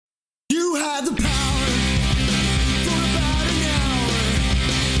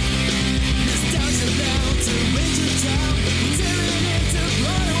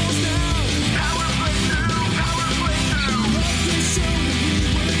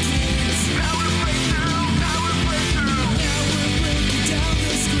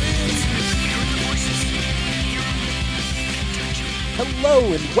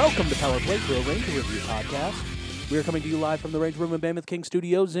Hello and welcome to Power Play for a Ranger Review podcast. We are coming to you live from the Ranger Room in Mammoth King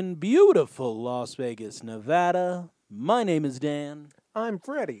Studios in beautiful Las Vegas, Nevada. My name is Dan. I'm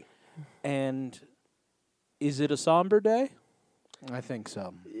Freddie. And is it a somber day? I think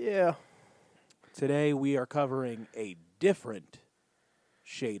so. Yeah. Today we are covering a different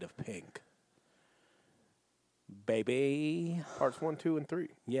shade of pink. Baby. Parts 1, 2, and 3.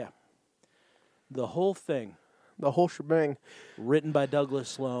 Yeah. The whole thing. The whole shebang. Written by Douglas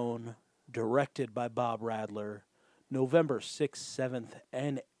Sloan, directed by Bob Radler, November 6th, 7th,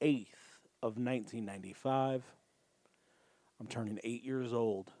 and 8th of 1995. I'm turning 8 years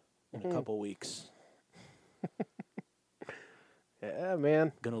old in a couple weeks. Yeah,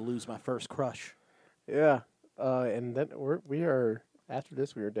 man. Gonna lose my first crush. Yeah. And then we are after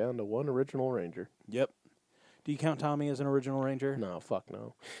this we are down to one original Ranger. Yep. Do you count Tommy as an original Ranger? No, fuck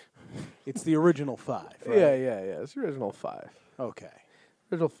no. It's the original 5, right? Yeah. It's the original 5. Okay.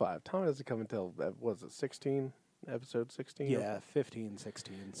 Original 5. Tommy doesn't come until was it 16? Episode 16? Yeah, 15,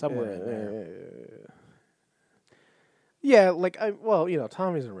 16, somewhere in there. Yeah, like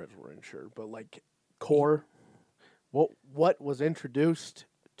Tommy's an original Ranger, but like core what was introduced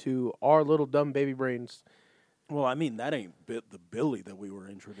to our little dumb baby brains. Well, I mean, that ain't the Billy that we were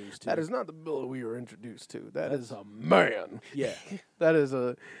introduced to. That is not the Billy we were introduced to. That is a man. Yeah. That is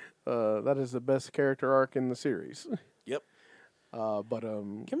the best character arc in the series. Yep. But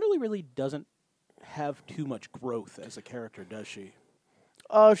Kimberly really doesn't have too much growth as a character, does she?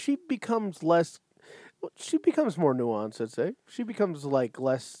 she becomes less. She becomes more nuanced, I'd say. She becomes like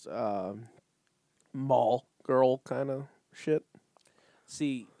less mall girl kind of shit.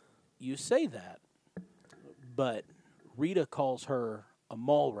 See, you say that, but Rita calls her a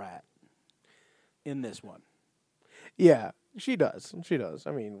mall rat in this one. Yeah, she does. She does.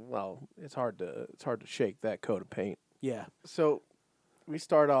 I mean, well, it's hard to shake that coat of paint. Yeah. So we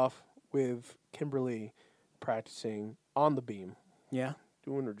start off with Kimberly practicing on the beam, Yeah.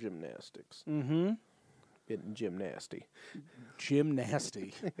 doing her gymnastics. Mm-hmm. Getting gymnasty.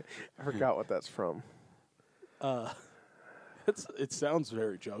 Gymnasty. I forgot what that's from. It sounds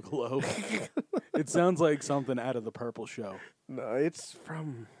very Juggalo. It sounds like something out of the Purple Show. No, it's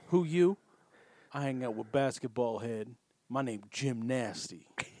from... Who you? I hang out with Basketball Head. My name Gymnasty.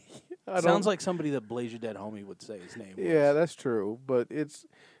 Sounds like somebody that Blaze Your Dead Homie would say his name was. Yeah, that's true, but it's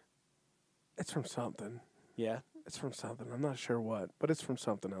from something. Yeah? It's from something. I'm not sure what, but it's from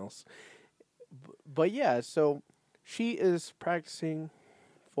something else. But yeah, so she is practicing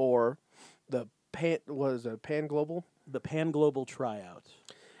for the Pan Global? The Pan Global Tryouts.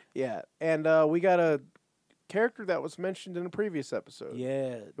 Yeah, and we got a character that was mentioned in a previous episode.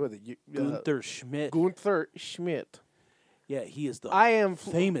 Yeah. Gunther Schmidt. Gunther Schmidt. Yeah, he is the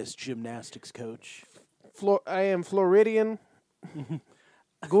famous gymnastics coach. I am Floridian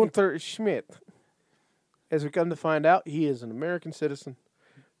Gunther Schmidt. As we come to find out, he is an American citizen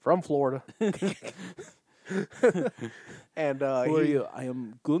from Florida. And Who are you? I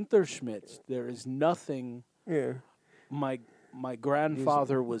am Gunther Schmidt. There is nothing. Yeah. My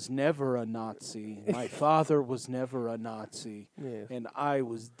grandfather was never a Nazi. My father was never a Nazi. Yeah. And I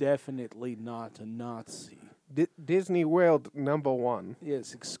was definitely not a Nazi. Disney World #1.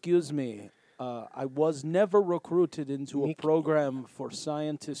 Yes, excuse me. I was never recruited into a program for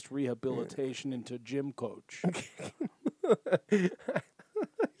scientist rehabilitation into gym coach.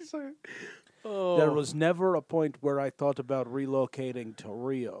 There was never a point where I thought about relocating to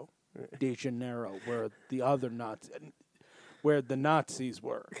Rio de Janeiro, where the Nazis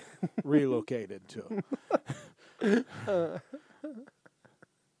were relocated to.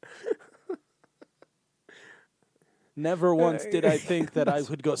 Never once did I think that I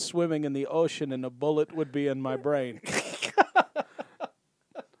would go swimming in the ocean and a bullet would be in my brain.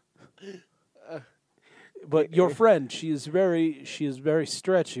 But your friend, she is very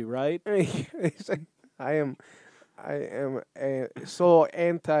stretchy, right? I am so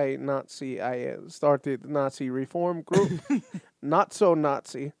anti-Nazi. I started Nazi reform group, not so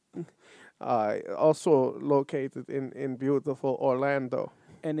Nazi. Also located in beautiful Orlando.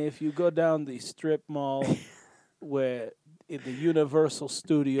 And if you go down the strip mall where the Universal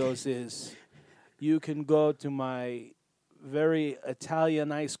Studios is, you can go to my very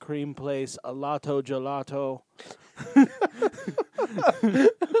Italian ice cream place, Alato Gelato,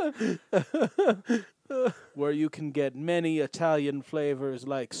 where you can get many Italian flavors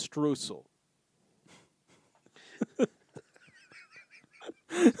like streusel.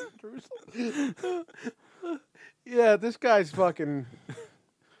 Yeah, this guy's fucking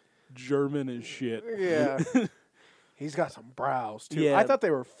German as shit. Yeah. He's got some brows too. Yeah. I thought they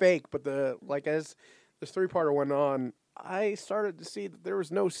were fake, but as this 3-parter went on, I started to see that there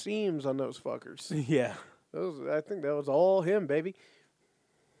was no seams on those fuckers. Yeah. I think that was all him, baby.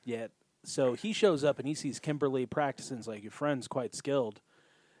 Yeah. So he shows up and he sees Kimberly practicing. He's like, your friend's quite skilled.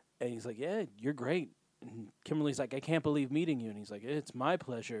 And he's like, yeah, you're great. And Kimberly's like, I can't believe meeting you. And he's like, it's my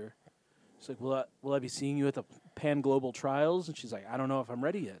pleasure. He's like, will I be seeing you at the Pan Global Trials? And she's like, I don't know if I'm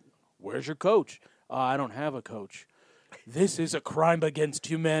ready yet. Where's your coach? I don't have a coach. This is a crime against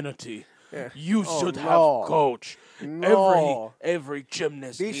humanity. Yeah. You Oh, should no. have coach. No. Every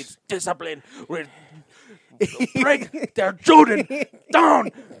gymnast These- needs discipline. Break their Jordan down.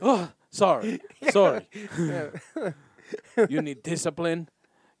 Oh, sorry. You need discipline.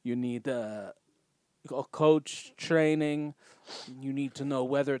 You need a coach training. You need to know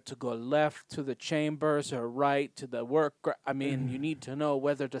whether to go left to the chambers or right to the work. You need to know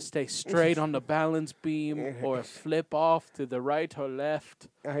whether to stay straight on the balance beam or flip off to the right or left.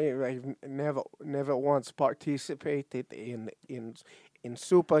 I've never once participated in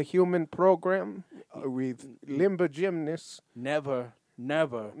superhuman program with limber gymnasts. Never.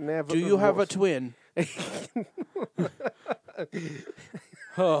 Never. Do you have a was. twin?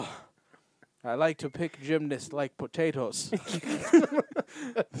 Oh, I like to pick gymnasts like potatoes.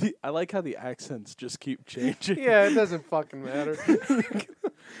 I like how the accents just keep changing. Yeah, it doesn't fucking matter.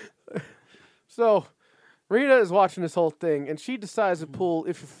 So, Rita is watching this whole thing, and she decides to pull.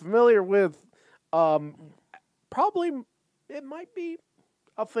 If you're familiar with, probably it might be.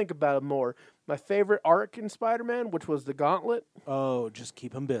 I'll think about it more. My favorite arc in Spider-Man, which was the Gauntlet. Oh, just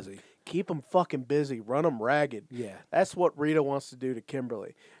keep them busy. Keep them fucking busy. Run them ragged. Yeah. That's what Rita wants to do to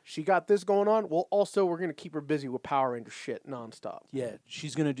Kimberly. She got this going on. Well, also, we're going to keep her busy with Power Ranger shit nonstop. Yeah,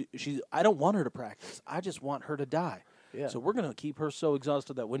 she's gonna do. I don't want her to practice. I just want her to die. Yeah. So we're gonna keep her so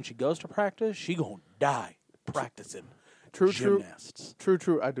exhausted that when she goes to practice, she gonna die practicing. True. Gymnasts.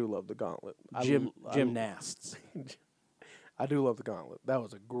 True. I do love the Gauntlet. Gymnasts. I do love the Gauntlet. That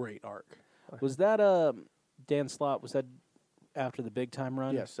was a great arc. Was that Dan Slott? Was that after the Big Time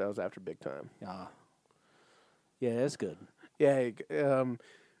run? Yes, that was after Big Time. Yeah, that's good. Yeah,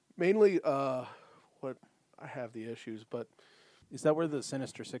 mainly what I have the issues, but Is that where the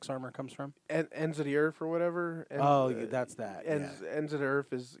Sinister Six armor comes from? Ends of the Earth or whatever. That's that. Ends of the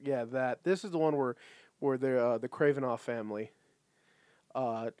Earth is that. This is the one where the Kravinoff family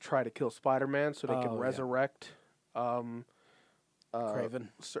try to kill Spider-Man so they can resurrect Kraven.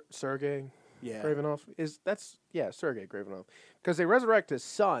 Sergei. Yeah. Kravinoff Sergei Kravinoff, because they resurrect his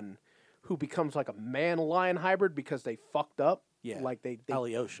son, who becomes like a man-lion hybrid because they fucked up. Yeah. Like they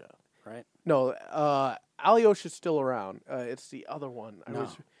Alyosha, right? no, Alyosha's still around. It's the other one.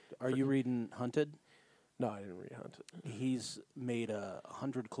 Are you reading Hunted? No, I didn't read Hunted. He's made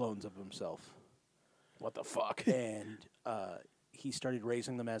 100 clones of himself, What the fuck? and he started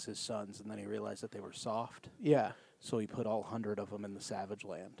raising them as his sons, and then he realized that they were soft, Yeah. so he put all 100 of them in the Savage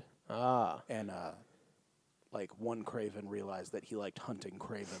Land. Ah. And one Craven realized that he liked hunting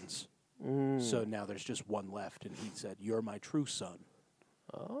Cravens. Mm. So now there's just one left, and he said, "You're my true son."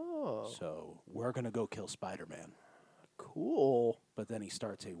 Oh. So we're gonna go kill Spider-Man. Cool. But then he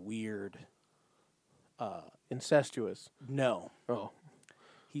starts a weird. Incestuous. No, Oh.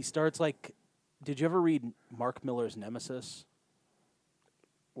 he starts like. Did you ever read Mark Miller's Nemesis,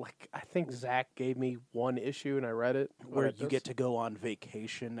 Like, I think Zach gave me one issue and I read it. where you get to go on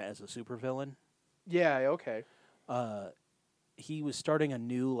vacation as a supervillain? Yeah, okay. He was starting a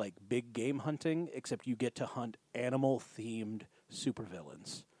new like big game hunting, except you get to hunt animal themed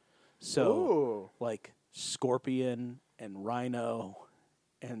supervillains. So Ooh. like Scorpion and Rhino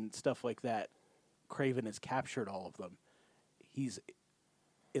and stuff like that. Kraven has captured all of them. He's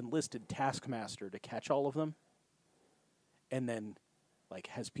enlisted Taskmaster to catch all of them, and then like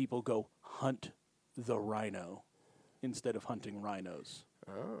has people go hunt the Rhino instead of hunting rhinos.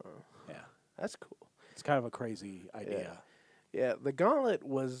 Oh. Yeah, That's cool. it's kind of a crazy idea. Yeah, the Gauntlet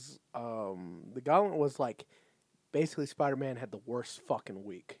was like basically Spider-Man had the worst fucking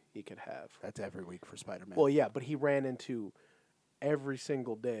week he could have. That's every week for Spider-Man. Well, yeah, but he ran into every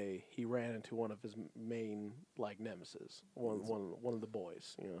single day. He ran into one of his main like nemesis, one of the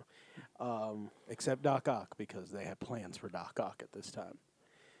boys. You know, Except Doc Ock, because they had plans for Doc Ock at this time.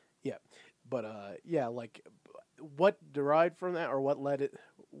 yeah, but yeah, like what derived from that or what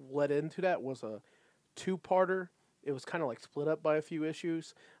led into that was a two-parter. It was kind of like split up by a few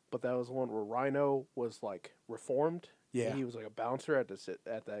issues, but that was the one where Rhino was like reformed. Yeah. He was like a bouncer at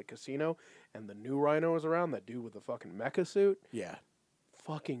that casino, and the new Rhino was around, that dude with the fucking mecha suit. Yeah.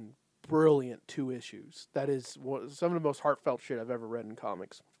 Fucking brilliant 2 issues. That is some of the most heartfelt shit I've ever read in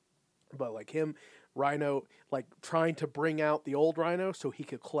comics. But like him, Rhino, like trying to bring out the old Rhino so he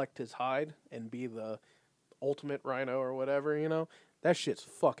could collect his hide and be the Ultimate Rhino or whatever, you know? That shit's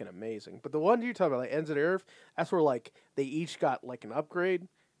fucking amazing. But the one you're talking about, like Ends of the Earth, that's where like they each got like an upgrade.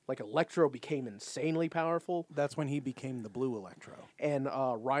 Like Electro became insanely powerful, That's when he became the Blue Electro. and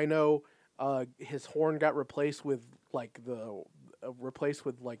Rhino, his horn got replaced with like the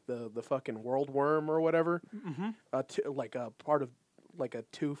the fucking world worm or whatever. Mm-hmm. Like a part of like a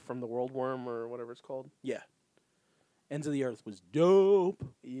tooth from the world worm or whatever it's called. Yeah. Ends of the Earth was dope.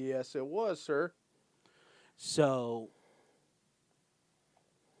 Yes, it was, sir. So,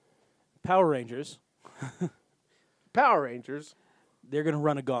 Power Rangers, Power Rangers. they're going to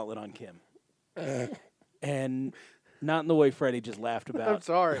run a gauntlet on Kim. And not in the way Freddie just laughed I'm about,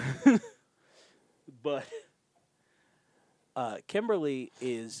 sorry. but Kimberly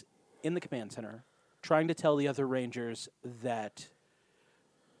is in the command center trying to tell the other Rangers that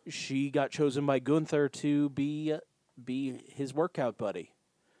she got chosen by Gunther to be his workout buddy.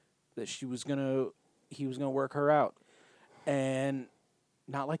 That he was gonna work her out, and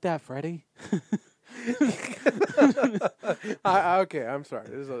not like that, Freddie. Okay, I'm sorry.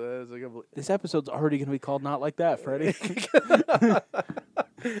 This is a complete. This episode's already gonna be called "Not Like That," Freddie.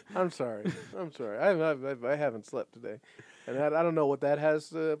 I'm sorry. I haven't slept today, and I don't know what that has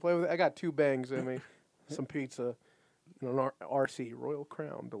to play with. I got 2 bangs in me, some pizza, and an RC Royal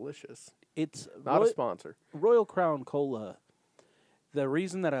Crown, delicious. It's Not a sponsor. Royal Crown Cola. The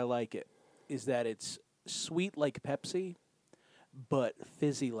reason that I like it is that it's sweet like Pepsi, but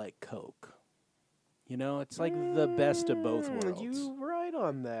fizzy like Coke. You know, it's like the best of both worlds. You're right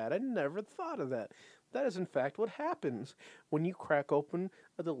on that. I never thought of that. That is, in fact, what happens when you crack open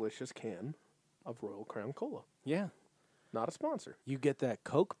a delicious can of Royal Crown Cola. Yeah. Not a sponsor. You get that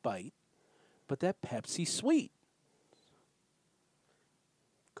Coke bite, but that Pepsi sweet.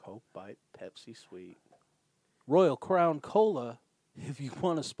 Coke Bite, Pepsi Sweet. Royal Crown Cola, if you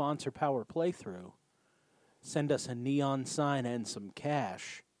want to sponsor Power Playthrough, send us a neon sign and some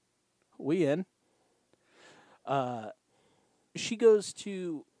cash. We in. She goes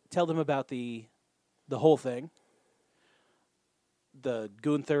to tell them about the whole thing. The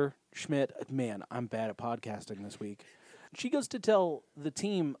Gunther Schmidt. Man, I'm bad at podcasting this week. She goes to tell the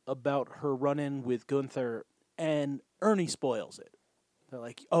team about her run-in with Gunther, and Ernie spoils it. They're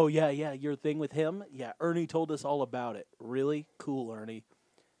like, oh, yeah, your thing with him? Yeah, Ernie told us all about it. Really? Cool, Ernie.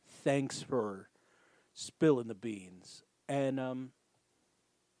 Thanks for spilling the beans. And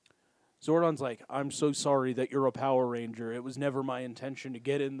Zordon's like, I'm so sorry that you're a Power Ranger. It was never my intention to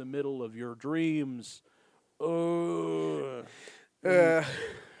get in the middle of your dreams. Kimberly's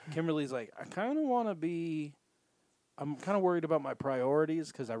like, I kind of want to be... I'm kind of worried about my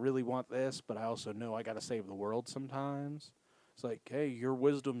priorities because I really want this, but I also know I got to save the world sometimes. It's like, hey, your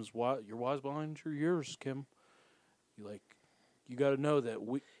wisdom's you're wise behind your years, Kim. You got to know that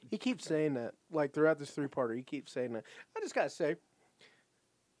we. He keeps saying that, like throughout this 3-parter. He keeps saying that. I just gotta say,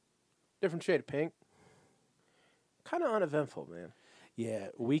 different shade of pink. Kind of uneventful, man. Yeah,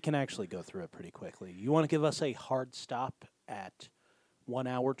 we can actually go through it pretty quickly. You want to give us a hard stop at 1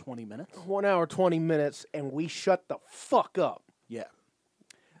 hour 20 minutes? 1 hour 20 minutes, and we shut the fuck up. Yeah.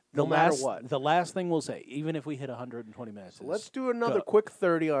 No matter what. The last thing we'll say, even if we hit 120 minutes. So let's do another quick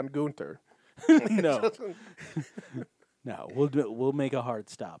 30 on Gunther. No. No, we'll make a hard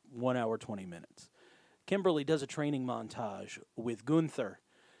stop. 1 hour, 20 minutes. Kimberly does a training montage with Gunther,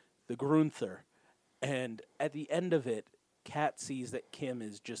 the Grunther, and at the end of it, Kat sees that Kim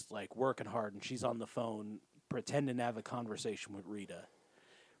is just like working hard, and she's on the phone pretending to have a conversation with Rita.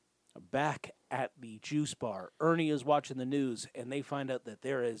 Back at the juice bar, Ernie is watching the news, and they find out that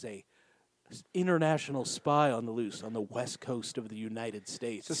there is a international spy on the loose on the west coast of the United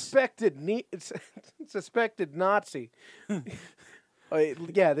States. Suspected Nazi.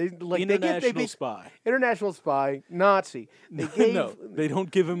 Yeah, International spy. International spy, Nazi. No, they don't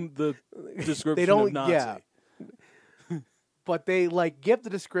give him the description of Nazi. Yeah. But they give the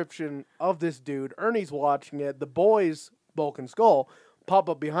description of this dude. Ernie's watching it. The boys, Bulk and Skull, pop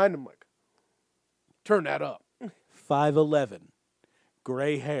up behind him like, turn that up. 5'11",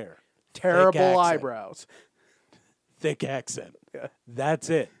 gray hair, terrible eyebrows, thick accent. Yeah. That's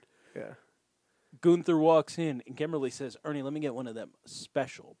it. Yeah. Gunther walks in, and Kimberly says, Ernie, let me get one of them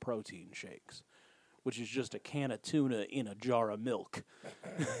special protein shakes, which is just a can of tuna in a jar of milk.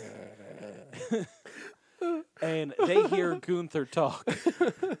 And they hear Gunther talk.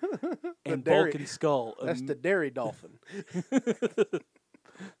 And Bulk and Skull. That's the dairy dolphin.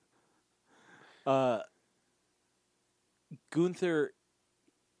 Gunther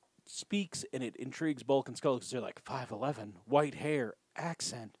speaks, and it intrigues Bulk and Skull because they're like, 5'11", white hair,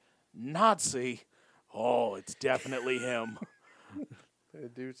 accent, Nazi. Oh, it's definitely him. They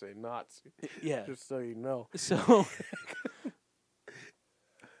do say Nazi. Yeah. Just so you know. So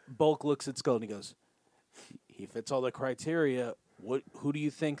Bulk looks at Skull and he goes, he fits all the criteria. Who do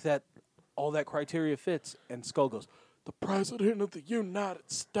you think that all that criteria fits? And Skull goes, the President of the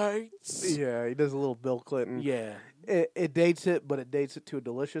United States. Yeah, he does a little Bill Clinton. Yeah. It dates it, but it dates it to a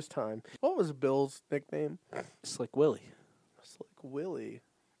delicious time. What was Bill's nickname? Slick Willie. Slick Willie.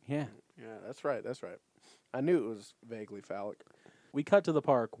 Yeah. Yeah, that's right. I knew it was vaguely phallic. We cut to the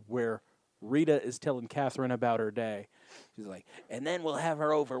park where Rita is telling Catherine about her day. She's like, and then we'll have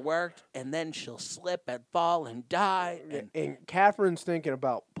her overworked, and then she'll slip and fall and die. And Catherine's thinking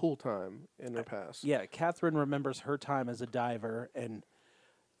about pool time in her past. Yeah, Catherine remembers her time as a diver, and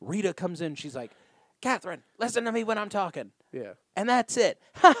Rita comes in. She's like, Catherine, listen to me when I'm talking. Yeah. And that's it.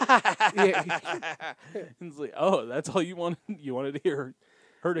 Yeah. It's like, oh, that's all you wanted? You wanted to hear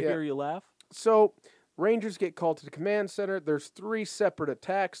her to Yeah. hear you laugh? So, Rangers get called to the command center. There's 3 separate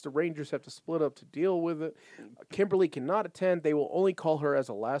attacks. The Rangers have to split up to deal with it. Kimberly cannot attend. They will only call her as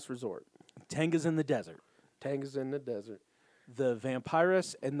a last resort. Tenga's in the desert. Tanga's in the desert. The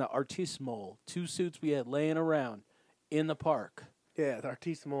Vampirus and the Artismol, 2 suits we had laying around in the park. Yeah, the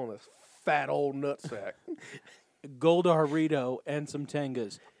Artissimo and this fat old nutsack. Goldar, Rito, and some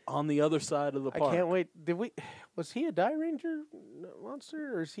Tengas on the other side of the park. I can't wait. Was he a Die Ranger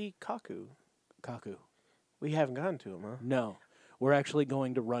monster or is he Kaku? Kaku. We haven't gotten to him, huh? No. We're actually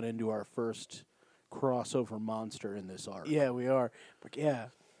going to run into our first crossover monster in this arc. Yeah, we are. But yeah,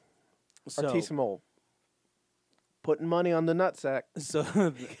 So, Artissimo. Putting money on the nutsack. so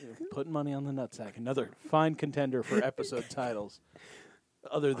putting money on the nutsack. Another fine contender for episode titles.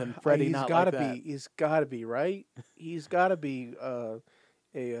 Other than Freddy, He's not gotta like that. be. He's gotta be right. He's gotta be oh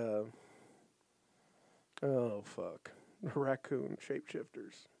fuck, raccoon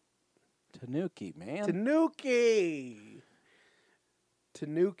shapeshifters. Tanuki, man.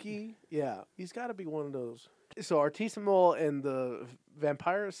 Tanuki. Yeah, he's got to be one of those. So Artissimo and the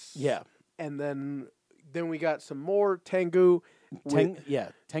Vampirus. Yeah. and then we got some more Tengu. Teng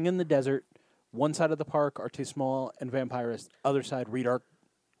in the desert. One side of the park, Artismol and Vampirus. Other side, Redar.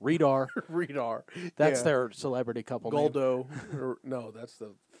 Redar. That's Yeah. their celebrity couple name. Goldo. No, that's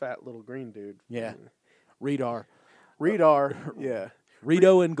the fat little green dude. Yeah. Redar. Redar. Yeah.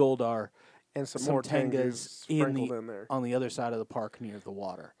 Rito and Goldar. And some Some more Tengus Tengas sprinkled in there. on the other side of the park near the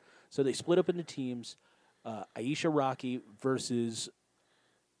water. So they split up into teams. Aisha Rocky versus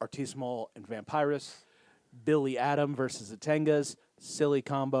Artismol and Vampirus. Billy Adam versus the Tengas. Silly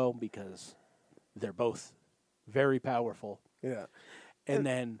combo because they're both very powerful. Yeah. And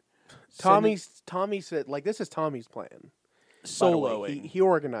then Tommy said, like, this is Tommy's plan. by the way. soloing. He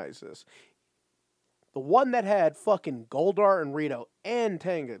organized this. The one that had fucking Goldar and Rito and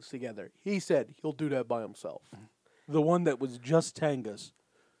Tangas together, he said he'll do that by himself. The one that was just Tangas.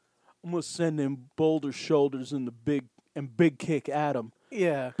 I'm gonna send in Boulder Shoulders and Big Kick Adam.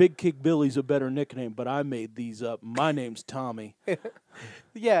 Yeah. Big Kick Billy's a better nickname, but I made these up. My name's Tommy.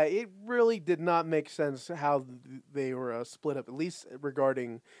 Yeah, it really did not make sense how they were split up, at least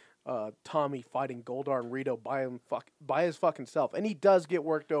regarding Tommy fighting Goldar and Rito by his fucking self. And he does get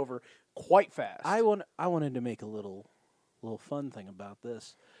worked over quite fast. I wanted to make a little fun thing about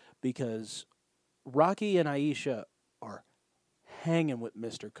this because Rocky and Aisha are hanging with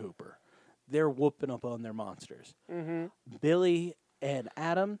Mr. Cooper. They're whooping up on their monsters. Mm-hmm. Billy and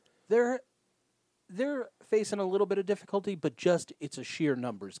Adam, they're facing a little bit of difficulty, but just it's a sheer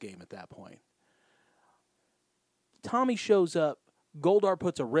numbers game at that point. Tommy shows up. Goldar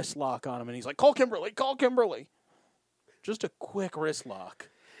puts a wrist lock on him, and he's like, call Kimberly, call Kimberly. Just a quick wrist lock.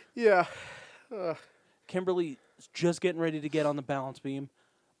 Yeah. Kimberly's just getting ready to get on the balance beam.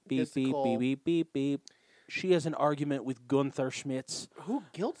 Beep, Gets the beep, call. beep, beep, beep, beep. She has an argument with Gunther Schmitz. Who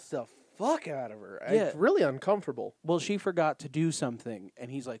guilts the fuck out of her? Yeah. It's really uncomfortable. Well, she forgot to do something, and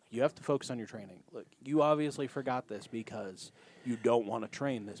he's like, you have to focus on your training. Look, you obviously forgot this because you don't want to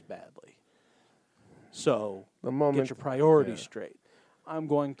train this badly. So, The moment get your priorities straight. I'm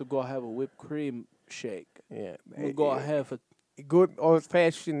going to go have a whipped cream shake. Yeah. We'll go have a... Good old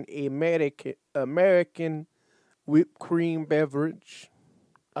fashioned American whipped cream beverage.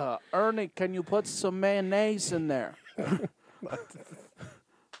 Ernie, can you put some mayonnaise in there? The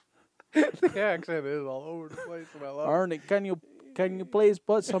accent is all over the place, and I love it. Ernie, can you please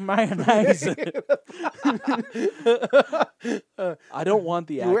put some mayonnaise in it? I don't want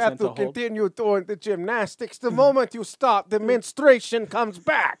the You have accent to to hold. continue doing the gymnastics. The moment you stop, the menstruation comes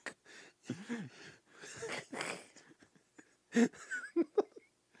back.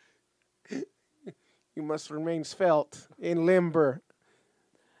 You must remain svelte and limber.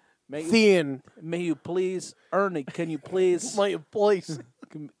 May you please, Ernie? Can you please? My place.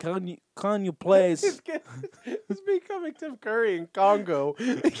 Can you please? It's becoming Tim Curry in Congo.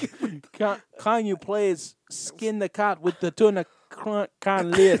 Can you please skin the cat with the tuna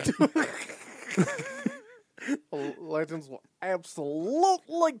can lid? Legends will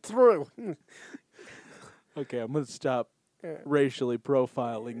absolutely through. Okay, I'm gonna stop racially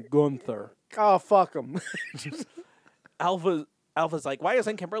profiling Gunther. Oh, fuck him. Alpha's like, why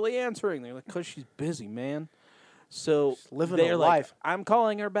isn't Kimberly answering? They're like, because she's busy, man. So living they're a like, life. I'm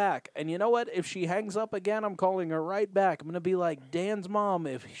calling her back. And you know what? If she hangs up again, I'm calling her right back. I'm going to be like Dan's mom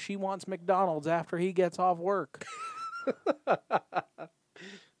if she wants McDonald's after he gets off work. It's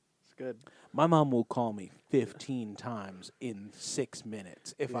good. My mom will call me 15 times in 6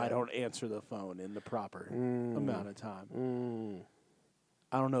 minutes if I Yeah. don't answer the phone in the proper amount of time.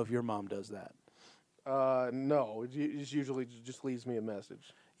 I don't know if your mom does that. No, it usually just leaves me a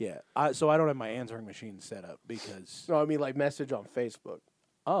message. Yeah, so I don't have my answering machine set up because... No, I mean like message on Facebook.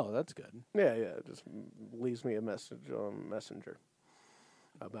 Oh, that's good. Yeah, it just leaves me a message on Messenger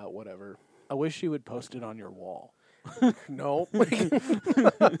about whatever. I wish she would post it on your wall. No.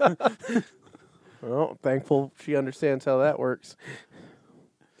 Well, thankful she understands how that works.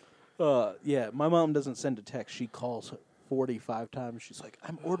 Yeah, my mom doesn't send a text. She calls 45 times. She's like,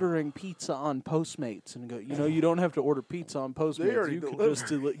 I'm ordering pizza on Postmates. And I go, you don't have to order pizza on Postmates. already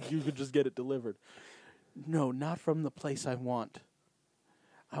You could just get it delivered. No, not from the place I want.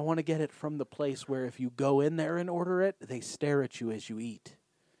 I want to get it from the place where if you go in there and order it, they stare at you as you eat.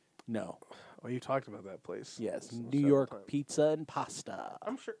 No. Oh, you talked about that place. Yes, New several York times. pizza and pasta.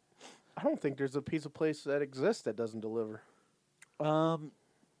 I'm sure. I don't think there's a pizza place that exists that doesn't deliver.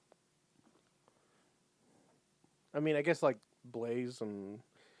 I mean, I guess like Blaze and...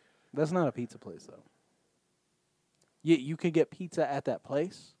 That's not a pizza place, though. You could get pizza at that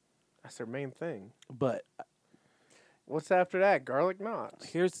place, That's their main thing. but What's after that? Garlic knots.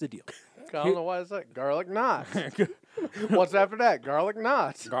 here's the deal. I don't know why it's that. Garlic knots. What's after that? Garlic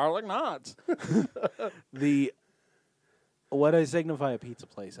knots. Garlic knots. What I signify a pizza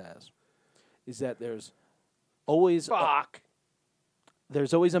place as is that there's always a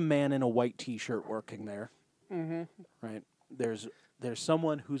man in a white T-shirt working there. Mm-hmm. Right. There's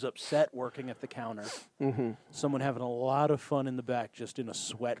someone who's upset working at the counter. Mm-hmm. Someone having a lot of fun in the back, just in a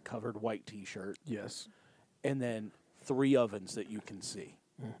sweat-covered white T-shirt. Yes. And then 3 ovens that you can see.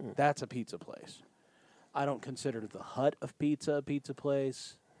 Mm-hmm. That's a pizza place. I don't consider the Hut of Pizza a pizza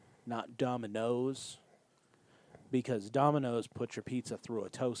place, not Domino's, because Domino's puts your pizza through a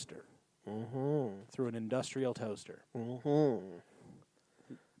toaster, through an industrial toaster.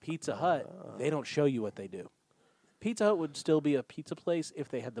 Pizza Hut, they don't show you what they do. Pizza Hut would still be a pizza place if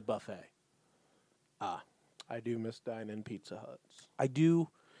they had the buffet. I do miss dine-in Pizza Huts. I do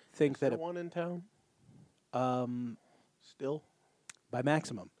think that one in town? Still? by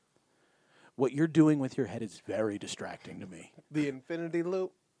Maximum, what you're doing with your head is very distracting to me. The infinity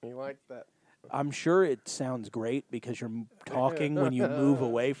loop? You like that? I'm sure it sounds great because you're talking when you move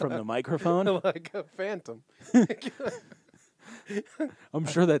away from the microphone. Like a phantom. I'm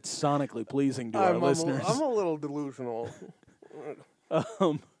sure that's sonically pleasing to our listeners. I'm a little delusional.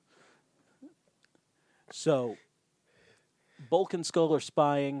 So, Bulk and Skull are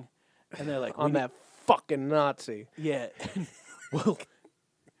spying, and they're like, On that fucking Nazi. Yeah.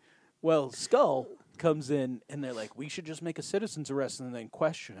 well, Skull comes in, and they're like, we should just make a citizen's arrest and then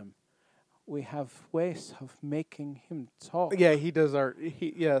question him. We have ways of making him talk. Yeah, he does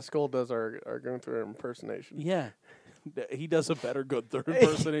Skull does our Gunther impersonation. Yeah. He does a better Gunther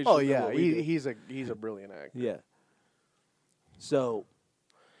impersonation. Oh than yeah, what we do. he's a brilliant actor. Yeah. So,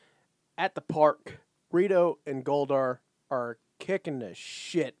 At the park, Rito and Goldar are kicking the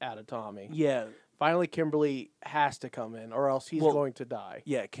shit out of Tommy. yeah. Finally, Kimberly has to come in, or else he's going to die.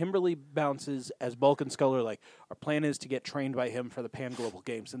 Yeah, Kimberly bounces as Bulk and Skull are like, our plan is to get trained by him for the Pan Global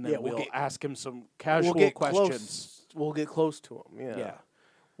Games, and then we'll ask him some casual questions. We'll get close to him. Yeah. Yeah.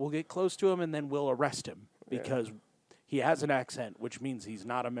 We'll get close to him, and then we'll arrest him because he has an accent, which means he's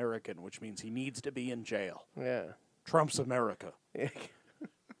not American, which means he needs to be in jail. Yeah. Trump's America.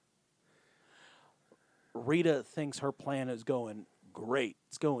 Rita thinks her plan is going great.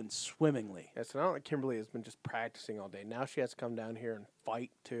 It's going swimmingly. Yeah, so not like Kimberly has been just practicing all day. Now she has to come down here and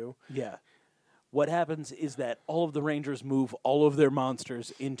fight, too. Yeah. What happens is that all of the Rangers move all of their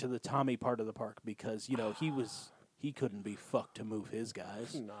monsters into the Tommy part of the park because, he couldn't be fucked to move his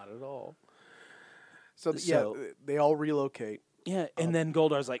guys. Not at all. So they all relocate. Yeah, and then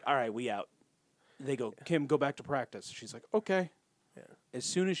Goldar's like, all right, we out. They go, Kim, go back to practice. She's like, okay. Yeah. As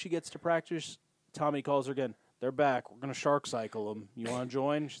soon as she gets to practice, Tommy calls her again. they're back. We're going to shark cycle them. You want to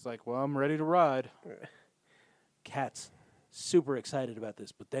join? She's like, well, I'm ready to ride. Kat's super excited about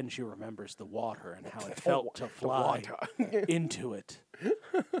this, but then she remembers the water and how it felt to fly into it.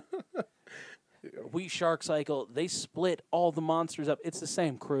 We shark cycle. They split all the monsters up. It's the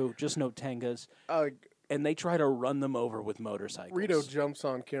same crew, just no Tengas. And they try to run them over with motorcycles. Rito jumps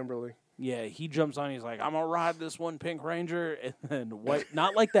on Kimberly. Yeah, he jumps on. He's like, I'm going to ride this one Pink Ranger. And then, what?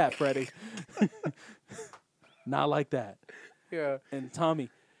 Not like that, Freddy. Not like that. Yeah. And Tommy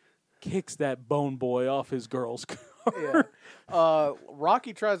kicks that bone boy off his girl's car. Yeah.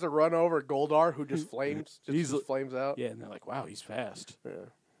 Rocky tries to run over Goldar, who just flames. Just flames out. Yeah, and they're like, wow, he's fast. Yeah.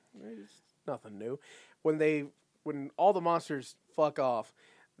 It's nothing new. When all the monsters fuck off,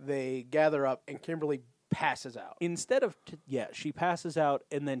 they gather up, and Kimberly passes out. Instead of, she passes out,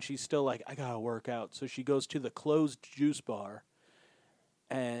 and then she's still like, I gotta work out. So she goes to the closed juice bar,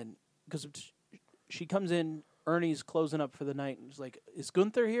 and because she comes in, Ernie's closing up for the night, and he's like, is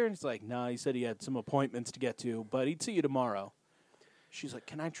Gunther here? And he's like, nah, he said he had some appointments to get to, but he'd see you tomorrow. She's like,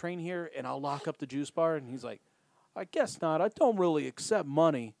 can I train here, and I'll lock up the juice bar? And he's like, I guess not. I don't really accept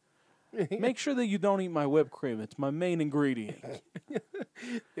money. Make sure that you don't eat my whipped cream. It's my main ingredient.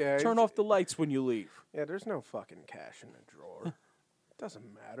 Yeah. Turn off the lights when you leave. Yeah, there's no fucking cash in the drawer.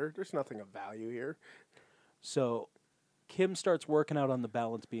 Doesn't matter. There's nothing of value here. So Kim starts working out on the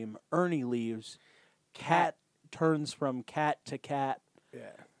balance beam. Ernie leaves. Kat turns from cat to cat.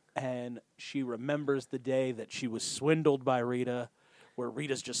 Yeah. And she remembers the day that she was swindled by Rita, where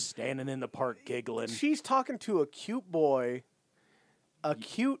Rita's just standing in the park giggling. She's talking to a cute boy, a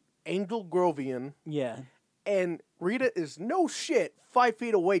cute Angel Grovian. Yeah. And Rita is no shit 5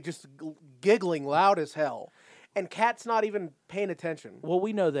 feet away, just giggling loud as hell. And Kat's not even paying attention. Well,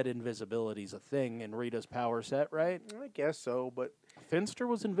 we know that invisibility's a thing in Rita's power set, right? I guess so, but... Finster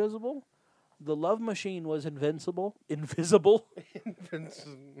was invisible. The Love Machine was invincible. Invisible.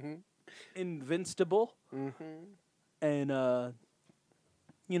 Invincible. Mm-hmm. And,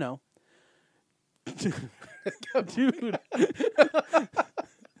 you know. Dude.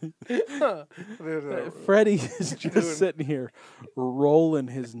 Freddy is just sitting here rolling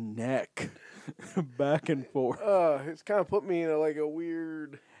his neck back and forth. It's kind of put me in a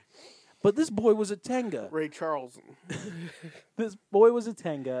weird... But this boy was a Tenga. Ray Charleston. This boy was a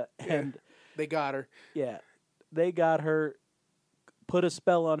Tenga, and... They got her. Yeah. They got her, put a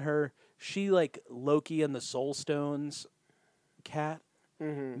spell on her. She, like Loki and the Soul Stones Kat.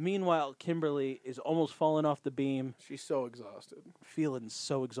 Mm-hmm. Meanwhile, Kimberly is almost falling off the beam. She's so exhausted. Feeling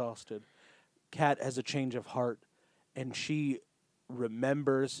so exhausted. Kat has a change of heart, and she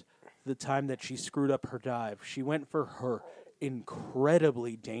remembers the time that she screwed up her dive. She went for her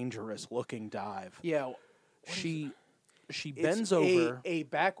incredibly dangerous-looking dive. Yeah. She bends over. A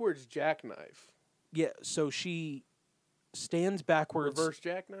backwards jackknife. Yeah, so she stands backwards. Reverse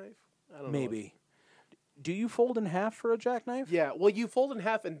jackknife? I don't know. Maybe. Do you fold in half for a jackknife? Yeah, well, you fold in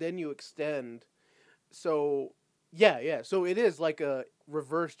half and then you extend. So, yeah. So it is like a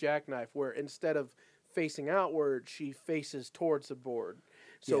reverse jackknife where instead of facing outward, she faces towards the board.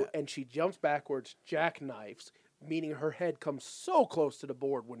 So, and she jumps backwards, jackknifes, meaning her head comes so close to the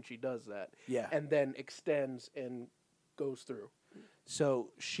board when she does that. Yeah. And then extends and goes through. So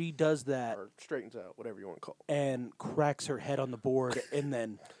she does that. Or straightens out, whatever you want to call it. And cracks her head on the board and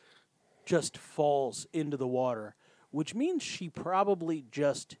then just falls into the water, which means she probably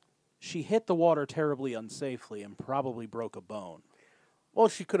she hit the water terribly unsafely and probably broke a bone. Well,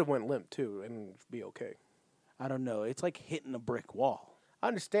 she could have went limp too and be okay. I don't know. It's like hitting a brick wall. I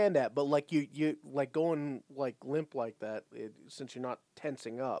understand that, but like you like going like limp like that, since you're not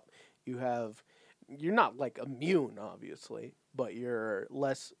tensing up, you're not like immune, obviously, but you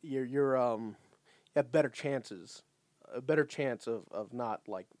have better chances. A better chance of not,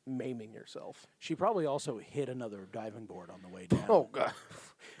 like, maiming yourself. She probably also hit another diving board on the way down. Oh, God.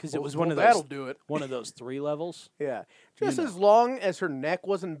 Because it was one of those... That'll do it. One of those 3 levels. Yeah. Just as long as her neck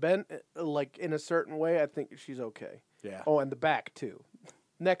wasn't bent, like, in a certain way, I think she's okay. Yeah. Oh, and the back, too.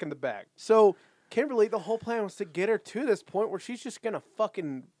 Neck and the back. So, Kimberly, the whole plan was to get her to this point where she's just going to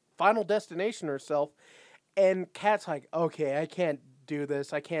fucking Final Destination herself. And Kat's like, okay, I can't do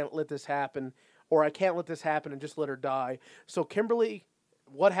this. I can't let this happen. Or I can't let this happen and just let her die. So Kimberly,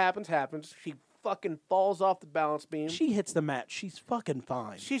 what happens. She fucking falls off the balance beam. She hits the mat. She's fucking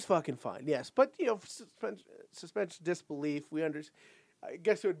fine. She's fucking fine, yes. But, suspension disbelief, I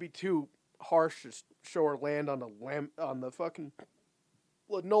guess it would be too harsh to show her land on the fucking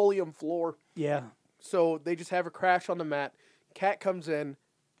linoleum floor. Yeah. So they just have her crash on the mat. Kat comes in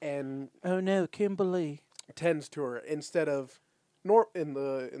and... Oh, no, Kimberly. Tends to her instead of... in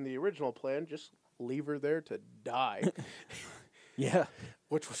the original plan, just leave her there to die, Yeah.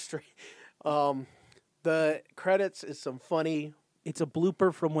 which was straight. The credits is some funny. It's a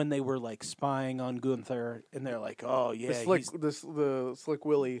blooper from when they were like spying on Gunther, and they're like, "Oh yeah, The Slick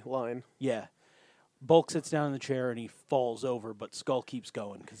Willie line. yeah." Bulk sits down in the chair and he falls over, but Skull keeps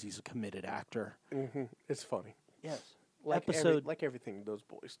going because he's a committed actor. It's funny. Yes. Like like everything those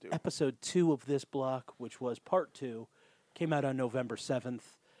boys do. Episode 2 of this block, which was part 2, came out on November 7th,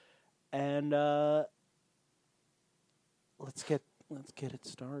 and let's get it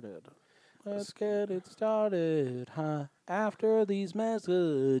started. Let's get it started, huh? After these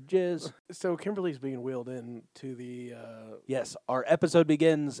messages. So Kimberly's being wheeled in to the Yes, our episode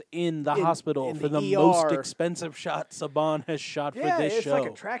begins in the hospital in for the the most ER. expensive shot Saban has shot yeah, for this it's show.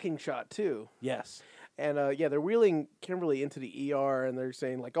 like a tracking shot too. Yes. And they're wheeling Kimberly into the ER, and they're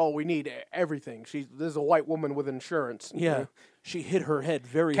saying like, "Oh, we need everything. This is a white woman with insurance. Yeah. She hit her head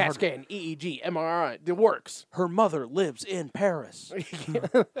very CAT hard. scan, EEG, MRI, it works." Her mother lives in Paris.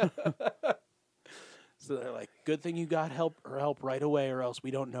 So they're like, good thing you got help right away, or else we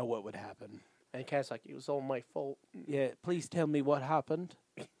don't know what would happen. And Cat's like, "It was all my fault." Yeah, please tell me what happened.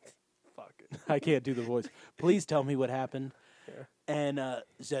 Fuck it. I can't do the voice. Please tell me what happened. Yeah. And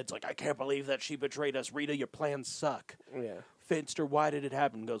Zed's like, I can't believe that she betrayed us. Rita, your plans suck. Yeah. Finster, why did it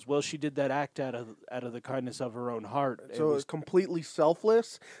happen? Goes, well, she did that act out of the kindness of her own heart. So it was completely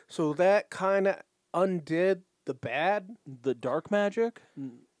selfless. So that kind of undid the bad. the dark magic.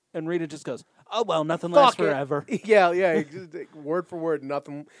 And Rita just goes, oh, well, nothing lasts Fuck it. forever. Yeah. Word for word,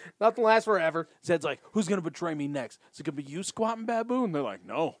 nothing lasts forever. Zed's like, who's going to betray me next? Is it going to be you, Squat and Baboon? They're like,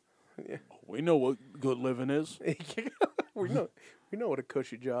 no. Yeah. We know what good living is. we know what a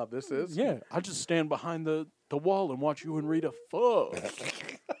cushy job this is. Yeah, I just stand behind the wall and watch you and Rita fuck.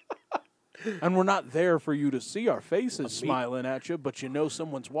 And we're not there for you to see our faces smiling at you, but you know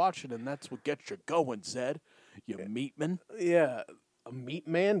someone's watching, and that's what gets you going, Zed. You meatman. Yeah. A meat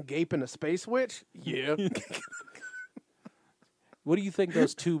man gaping a space witch? Yeah. What do you think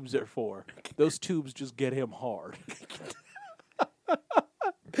those tubes are for? Those tubes just get him hard.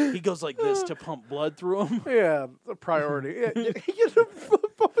 He goes like this to pump blood through him. Yeah, the priority.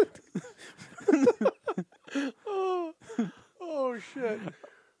 Oh shit.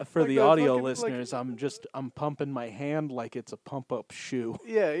 For Like the the audio fucking, listeners, I'm pumping my hand like it's a pump up shoe.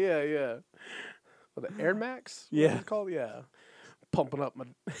 Yeah. What, the Air Max? What Yeah. is it called? Yeah. Pumping up my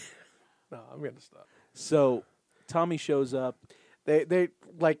No, I'm gonna stop. So Tommy shows up. They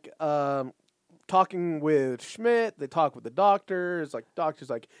like talking with Schmidt, they talk with the doctor. It's like doctor's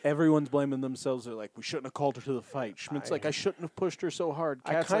like, Everyone's blaming themselves. They're like, we shouldn't have called her to the fight. Schmidt's like, I shouldn't have pushed her so hard.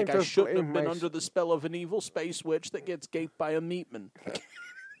 I Cat's kind like, I of shouldn't have blame been my- under the spell of an evil space witch that gets gaped by a meatman.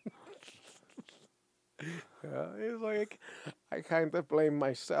 it's like I kind of blame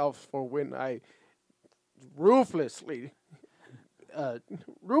myself for when I ruthlessly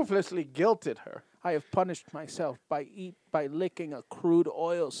guilted her. I have punished myself by licking a crude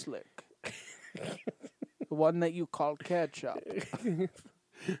oil slick. The one that you call ketchup.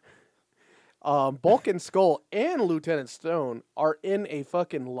 Bulk and Skull and Lieutenant Stone are in a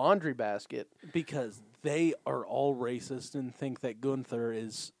fucking laundry basket. Because they are all racist and think that Gunther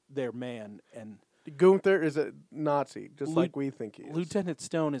is their man. And Gunther is a Nazi, just like we think he is. Lieutenant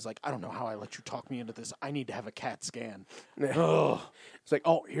Stone is like, I don't know how I let you talk me into this. I need to have a CAT scan. Yeah. Ugh. It's like,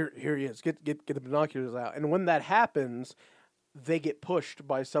 oh, here he is. Get the binoculars out. And when that happens, they get pushed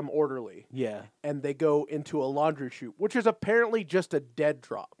by some orderly, Yeah. and they go into a laundry chute, which is apparently just a dead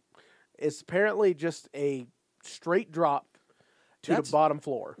drop. It's apparently just a straight drop to That's- the bottom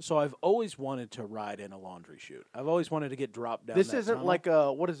floor. So I've always wanted to ride in a laundry chute. I've always wanted to get dropped down. This that isn't tunnel. like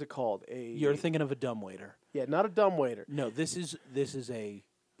a, what is it called? You're thinking of a dumbwaiter. Yeah, not a dumbwaiter. No, this is a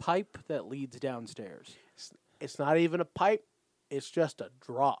pipe that leads downstairs. It's not even a pipe. It's just a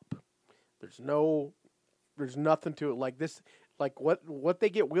drop. There's nothing to it. Like this, like what they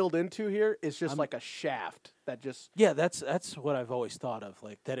get wheeled into here is just like a shaft that just Yeah, that's what I've always thought of.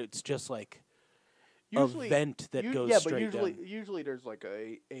 Like that, it's just like a vent that goes yeah, straight but down. usually there's like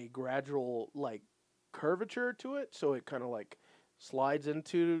a gradual like curvature to it, so it kind of like slides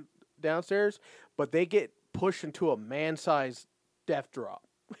into downstairs. But they get pushed into a man-sized death drop.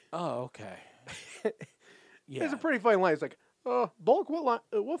 Oh, okay. Yeah, It's a pretty funny line. It's like, Bulk,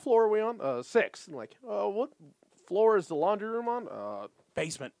 what floor are we on? 6. And like, what floor is the laundry room on?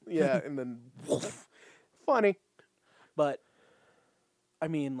 basement. Yeah, and then funny. But I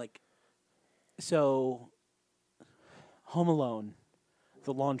mean, like, so Home Alone,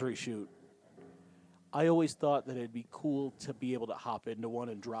 the laundry chute. I always thought that it'd be cool to be able to hop into one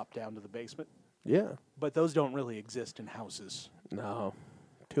and drop down to the basement, Yeah. but those don't really exist in houses. No.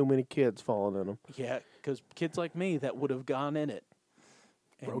 Too many kids falling in them. Yeah, because kids like me that would have gone in it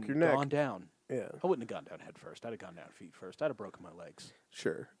and Broke your neck. gone down. Yeah, I wouldn't have gone down head first. I'd have gone down feet first. I'd have broken my legs.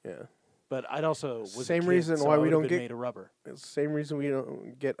 sure. Yeah. But I'd also was a Same kid, reason so why I we would don't have been get- made of rubber. It's the same reason we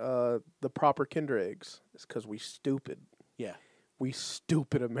don't get the proper Kinder eggs. It's because we stupid. Yeah, We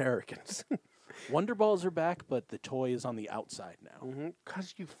stupid Americans. Wonder Balls are back, but the toy is on the outside now.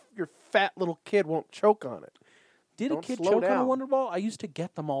 Because your fat little kid won't choke on it. Did Don't a kid slow choke on a down. Wonder Ball? I used to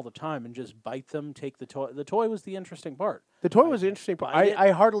get them all the time and just bite them, take the toy. The toy was the interesting part. The toy was interesting. But bite it.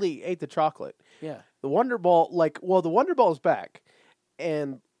 I hardly ate the chocolate. Yeah. The Wonder Ball, the Wonder Ball is back,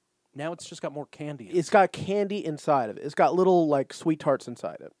 and Now it's just got more candy in it's got candy inside of it. It's got little sweet tarts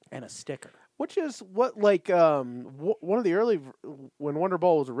inside it, and a sticker. which is what one of the early when Wonder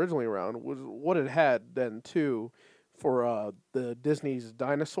Ball was originally around was what it had then too, for the Disney's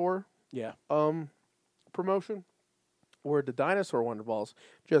dinosaur Yeah. promotion, where the dinosaur Wonder Balls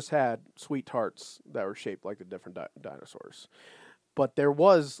just had sweet tarts that were shaped like the different dinosaurs. But there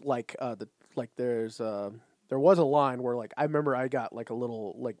was there was a line where I remember I got a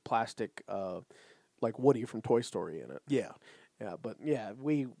little plastic Woody from Toy Story in it. Yeah. Yeah, but yeah,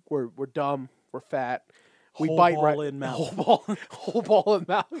 we're dumb, we're fat. We Whole bite ball right in mouth. whole ball in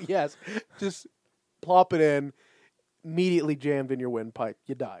mouth. Yes. Just plop it in, immediately jammed in your windpipe,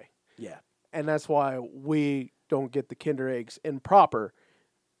 you die. Yeah. And that's why we don't get the Kinder eggs in proper,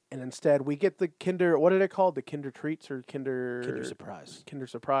 and instead we get the Kinder. What are they called? The Kinder Treats or Kinder Surprise. Kinder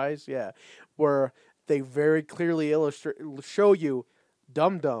Surprise. Yeah, where they very clearly show you,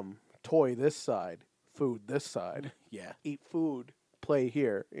 dum toy this side, food this side. Yeah. Eat food, play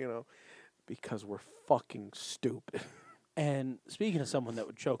here. Because we're fucking stupid. And speaking of someone that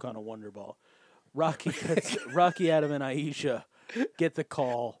would choke on a Wonder Ball, Rocky, Adam, and Aisha get the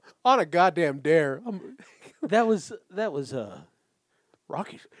call. On a goddamn dare. That was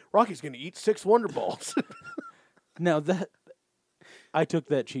Rocky's gonna eat 6 Wonder Balls. now that I took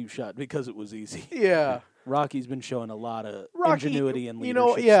that cheap shot because it was easy. Yeah. Rocky's been showing a lot of Rocky, ingenuity and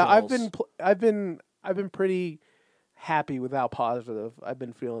leadership I've skills. been pretty happy with how positive I've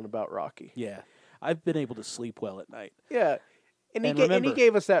been feeling about Rocky. Yeah. I've been able to sleep well at night. Yeah, and he remember-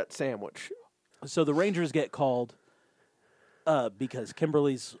 gave us that sandwich. So the Rangers get called because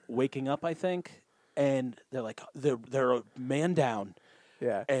Kimberly's waking up, I think, and they're like they're a man down,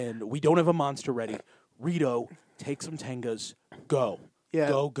 Yeah, and we don't have a monster ready. Rito, take some Tengas, go. Yeah.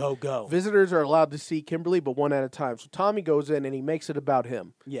 Go. visitors are allowed to see Kimberly, but one at a time. So Tommy goes in and he makes it about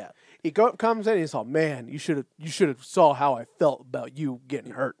him. Yeah. He comes in and he's all, man, you should have saw how I felt about you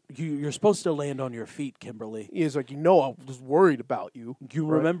getting hurt. You're supposed to land on your feet, Kimberly. He's like, I was worried about you. You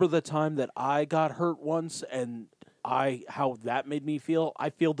remember the time that I got hurt once and how that made me feel? I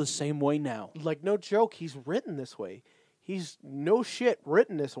feel the same way now. Like, no joke, he's written this way. He's no shit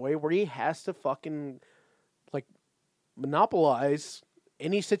written this way where he has to fucking monopolize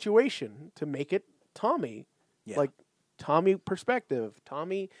any situation to make it Tommy. Yeah. Like Tommy perspective,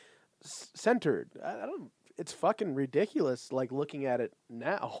 Tommy centered. I don't. It's fucking ridiculous. Looking at it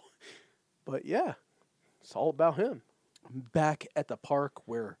now, but yeah, it's all about him. Back at the park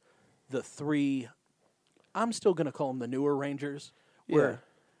where the three, I'm still going to call them the newer Rangers, where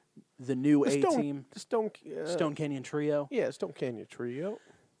the new The A-team, Stone Canyon Trio, Yeah, Stone Canyon Trio.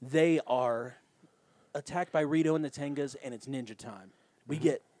 they are attacked by Rito and the Tengas, and it's ninja time. We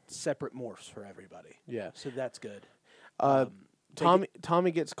get separate morphs for everybody. Yeah. So that's good.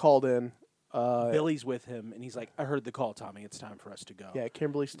 Tommy gets called in. Billy's with him, and he's like, I heard the call, Tommy. It's time for us to go. Yeah,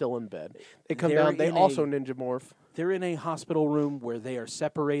 Kimberly's still in bed. They come They're down. They in also a- ninja morph. They're in a hospital room where they are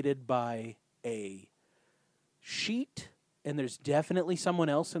separated by a sheet, and there's definitely someone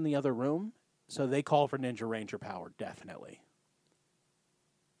else in the other room. So they call for Ninja Ranger power, definitely.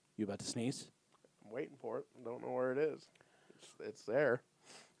 You about to sneeze? I'm waiting for it. Don't know where it is. It's there.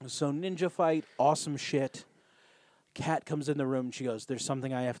 So ninja fight, awesome shit. Kat comes in the room and she goes, there's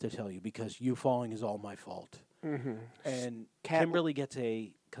something I have to tell you because you falling is all my fault. Mm-hmm. And Kat- Kimberly gets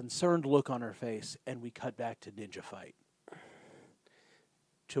a concerned look on her face, and we cut back to ninja fight.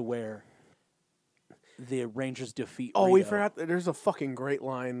 To where the Rangers defeat Oh, we Rito. forgot. There's a fucking great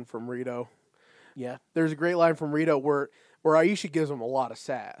line from Rito. Yeah, There's a great line from Rito where Aisha gives him a lot of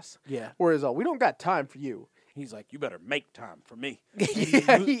sass. yeah. Whereas, we don't got time for you. He's like, you better make time for me.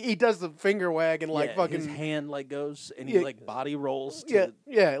 Yeah, he does the finger wag and Yeah, fucking his hand goes and Yeah. he body rolls to,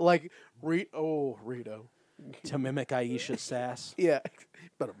 Rito. to mimic Aisha's sass. Yeah,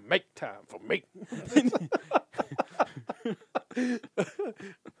 better make time for me.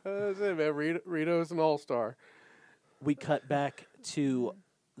 That's it, man. Rito's an all-star. We cut back to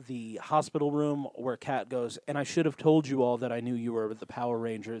the hospital room where Kat goes, and I should have told you all that I knew you were the Power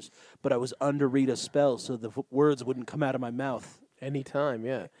Rangers, but I was under Rita's spell, so the words wouldn't come out of my mouth. Anytime,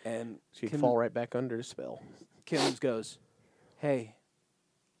 yeah. And She'd fall right back under the spell. Kim goes, hey,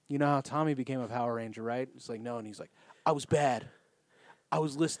 you know how Tommy became a Power Ranger, right? It's like, no. And he's like, I was bad. I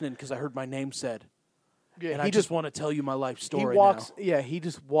was listening because I heard my name said. Yeah, And I just want to tell you my life story now. now. He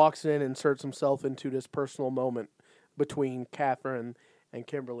just walks in and inserts himself into this personal moment between Catherine and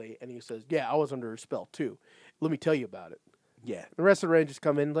Kimberly, and he says, yeah, I was under her spell, too. Let me tell you about it. Yeah. The rest of the Rangers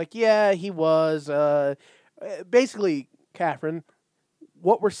come in like, yeah, he was. Basically, Catherine,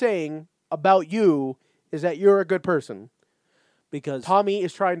 what we're saying about you is that you're a good person. Because Tommy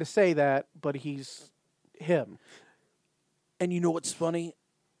is trying to say that, but he's him. And you know what's funny?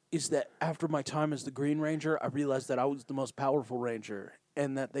 Is that after my time as the Green Ranger, I realized that I was the most powerful Ranger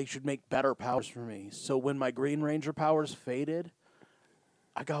and that they should make better powers for me. So when my Green Ranger powers faded,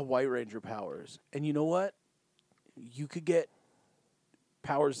 I got White Ranger powers. And you know what? You could get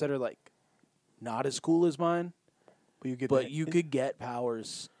powers that are like not as cool as mine, but you could get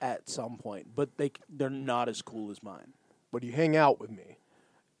powers at some point, but they're not as cool as mine. But you hang out with me.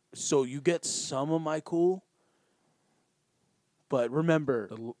 So you get some of my cool. But remember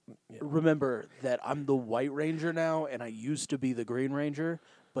that I'm the White Ranger now, and I used to be the Green Ranger,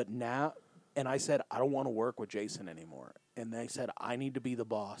 but now, and I said, I don't want to work with Jason anymore. And they said, I need to be the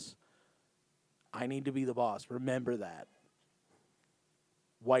boss. I need to be the boss. Remember that.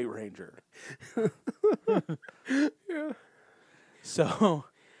 White Ranger. Yeah. So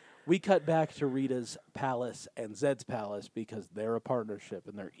we cut back to Rita's palace and Zed's palace because they're a partnership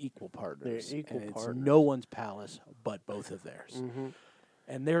and they're equal partners. They're equal and partners. It's no one's palace but both of theirs. Mm-hmm.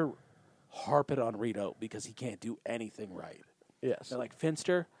 And they're harping on Rito because he can't do anything right. Yes. They're like,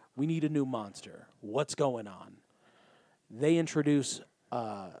 Finster, we need a new monster. What's going on? They introduce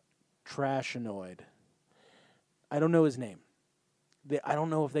Trashinoid. I don't know his name. I don't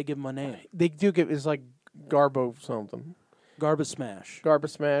know if they give him a name. They do give, it's like Garbo something. Garba Smash. Garba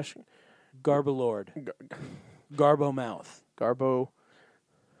Smash. Garba Lord. Garbo Mouth. Garbo.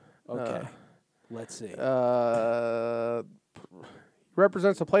 Okay. Let's see.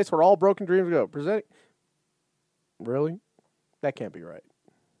 Represents a place where all broken dreams go. Really? That can't be right.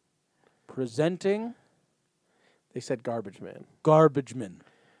 Presenting. They said Garbage Man. Garbage Man.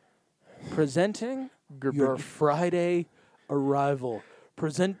 Presenting your Friday arrival.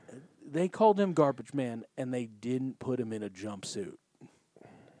 They called him Garbage Man, and they didn't put him in a jumpsuit.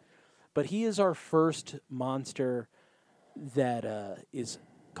 But he is our first monster that is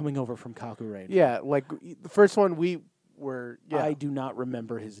coming over from Kaku Ranger. Yeah, like the first one we were. Yeah. I do not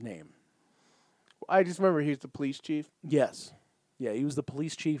remember his name. I just remember he was the police chief. Yes. Yeah, he was the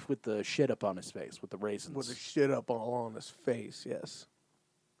police chief with the shit up on his face, with the raisins. With the shit up all on his face, yes.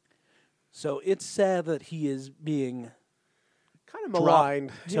 So it's sad that he is being kind of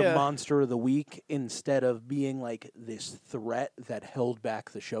maligned to Monster of the Week instead of being like this threat that held back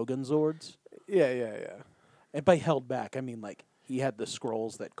the Shogun Zords. Yeah. And by held back, I mean like he had the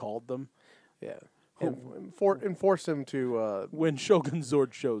scrolls that called them. Yeah. And force him to... when Shogun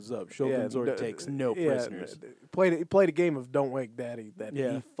Zord shows up, Shogun Zord takes no prisoners. Played a game of Don't Wake Daddy that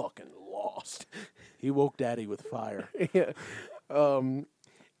he fucking lost. He woke Daddy with fire.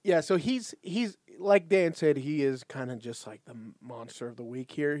 Yeah, so he's like Dan said, he is kind of just like the monster of the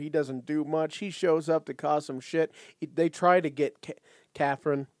week here. He doesn't do much. He shows up to cause some shit. They try to get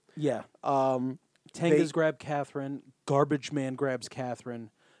Catherine. Yeah. Tengas grab Catherine. Garbage Man grabs Catherine.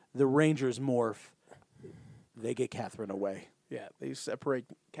 The Rangers morph. They get Catherine away. Yeah, they separate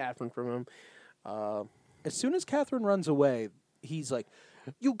Catherine from him. As soon as Catherine runs away, he's like,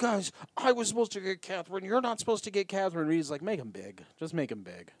 you guys, I was supposed to get Catherine. You're not supposed to get Catherine. He's like, make him big. Just make him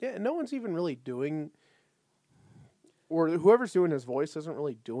big. Yeah, no one's even really doing, or whoever's doing his voice isn't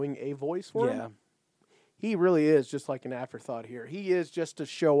really doing a voice for him. He really is just like an afterthought here. He is just to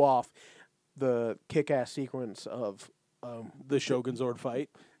show off the kick-ass sequence of the Shogun Zord fight.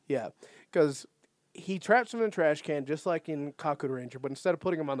 Yeah, because he traps him in a trash can just like in Kaku Ranger, but instead of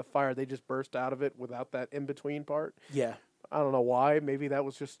putting him on the fire, they just burst out of it without that in-between part. Yeah. I don't know why. Maybe that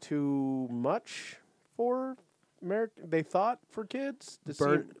was just too much for they thought for kids.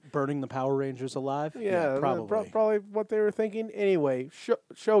 Burning the Power Rangers alive? Yeah, probably. Probably what they were thinking. Anyway,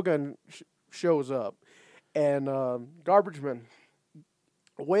 Shogun shows up, and Garbage Man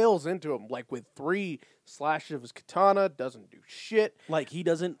wails into him like with 3 slashes of his katana, doesn't do shit. Like, he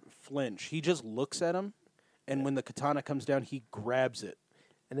doesn't flinch. He just looks at him, and when the katana comes down, he grabs it.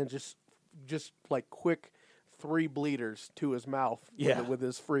 And then just like quick 3 bleeders to his mouth with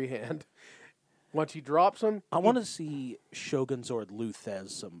his free hand. Once he drops him, I want to see Shogun Zord Luthez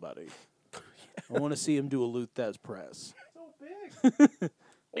somebody. I want to see him do a Luthez press. so big.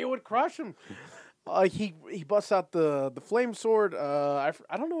 It would crush him. He busts out the flame sword. I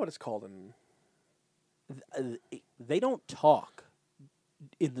don't know what it's called in. They don't talk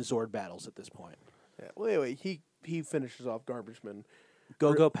in the Zord battles at this point. Yeah. Well, anyway, he finishes off Garbageman.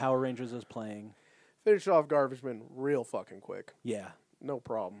 Go Power Rangers is playing. Finishes off Garbageman real fucking quick. Yeah. No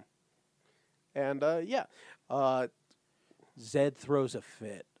problem. And Zed throws a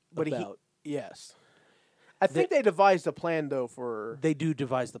fit. But about yes. I think they devised a plan though for. They do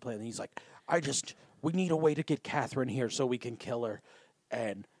devise the plan. And he's like, we need a way to get Catherine here so we can kill her.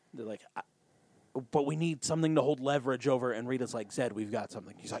 And they're like, but we need something to hold leverage over. And Rita's like, Zed, we've got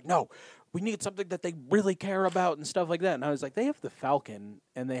something. He's like, no, we need something that they really care about and stuff like that. And I was like, they have the Falcon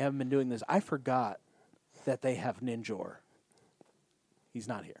and they haven't been doing this. I forgot that they have Ninjor. He's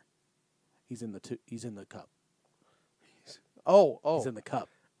not here. He's in the cup. Oh. He's in the cup.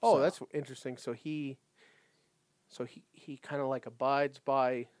 Oh, So- that's interesting. So he kind of like abides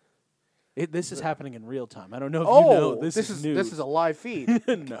by. This is happening in real time. I don't know if Oh, you know. This is news. This is a live feed.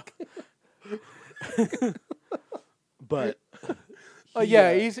 No. But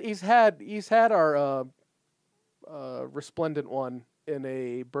Yeah, he's had our resplendent one in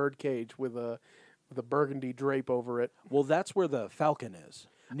a bird cage with a burgundy drape over it. well, that's where the Falcon is.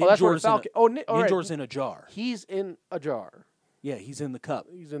 Oh, that's where the Ninjor's Falcon. All right. Ninjor's in a jar. He's in a jar. Yeah, he's in the cup.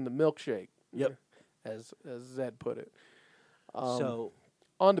 He's in the milkshake. Yep. As Zed put it. So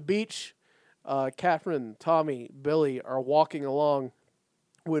On the beach, Catherine, Tommy, Billy are walking along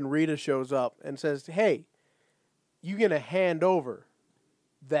when Rita shows up and says, "Hey, you gonna hand over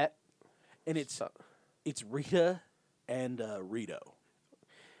that?" and it's Rita and Rito.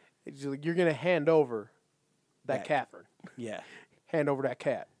 It's like, you're gonna hand over that Catherine. Yeah. Hand over that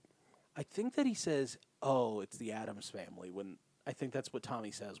cat. I think that he says, "Oh, it's the Addams family." When I think that's what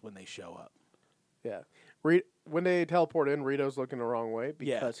Tommy says when they show up. Yeah. When they teleport in, Rito's looking the wrong way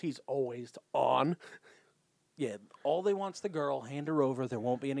because he's always on. Yeah, all they want's the girl. Hand her over. There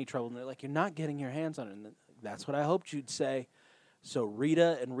won't be any trouble. And they're like, "You're not getting your hands on it." And that's what I hoped you'd say. So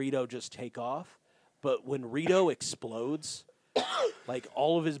Rita and Rito just take off. But when Rito explodes, like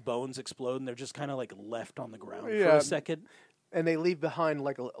all of his bones explode, and they're just kind of like left on the ground for Yeah. a second. And they leave behind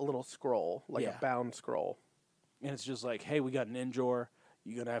like a little scroll, like Yeah. a bound scroll. And it's just like, hey, we got Ninjor.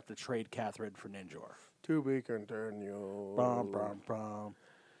 You're going to have to trade Catherine for Ninjor. To be continued. Brum, brum, brum.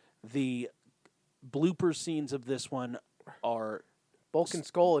 The blooper scenes of this one are Bulk and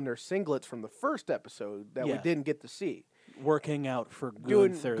Skull in their singlets from the first episode that we Yeah. didn't get to see. working out for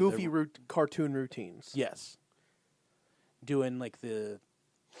Doing Gunther. goofy cartoon routines. Yes. Doing like the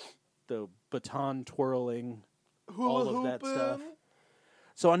baton twirling, all of that stuff.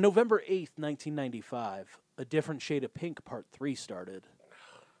 So on November 8th, 1995, A Different Shade of Pink Part 3 started.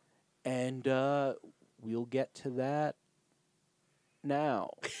 And we'll get to that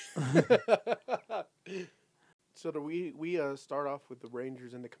now. So do we start off with the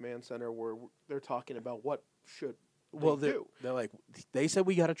Rangers in the command center where they're talking about what should they do. They said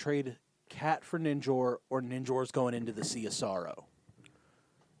we got to trade Cat for Ninjor or Ninjor's going into the Sea of Sorrow.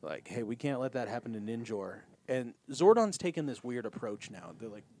 Like, hey, we can't let that happen to Ninjor. And Zordon's taking this weird approach now. They're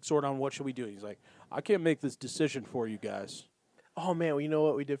like, Zordon, what should we do? He's like, I can't make this decision for you guys. Oh man, well, you know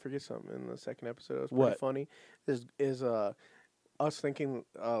what? We did forget something in the second episode. It was pretty What? funny. Is us thinking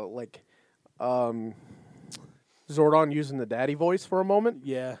Zordon using the daddy voice for a moment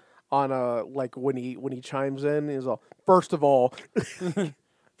Yeah. on like when he chimes in, he's all first of all.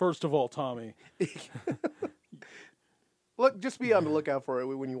 First of all, Tommy. Look, just be on the lookout for it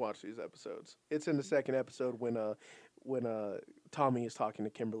when you watch these episodes. It's in the second episode when Tommy is talking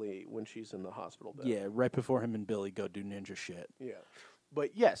to Kimberly when she's in the hospital bed. Yeah, right before him and Billy go do ninja shit. Yeah.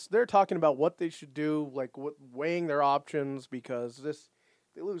 But yes, they're talking about what they should do, like weighing their options because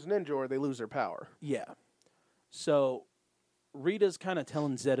they lose Ninja or they lose their power. Yeah. So Rita's kind of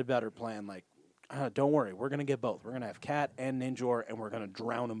telling Zed about her plan, like, don't worry, we're going to get both. We're going to have Cat and Ninjor, and we're going to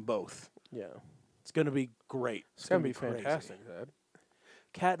drown them both. Yeah. It's going to be great. It's going to be crazy. fantastic, Zed.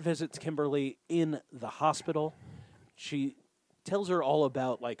 Cat visits Kimberly in the hospital. She tells her all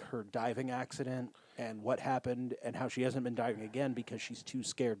about like her diving accident and what happened and how she hasn't been diving again because she's too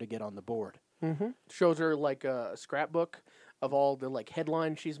scared to get on the board. Mm-hmm. Shows her like a scrapbook of all the like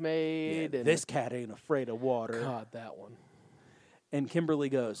headlines she's made. And This cat ain't afraid of water. God, that one. And Kimberly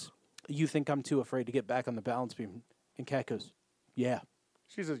goes, "You think I'm too afraid to get back on the balance beam?" And Cat goes, "Yeah."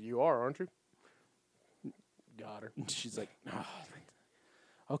 She says, "You are, aren't you?" Got her. And she's like, "Oh,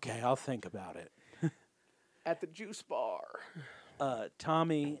 okay, I'll think about it." At the juice bar.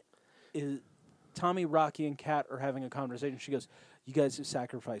 Tommy Tommy, Rocky, and Kat are having a conversation. She goes, "You guys have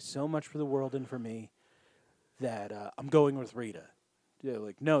sacrificed so much for the world and for me that I'm going with Rita." They're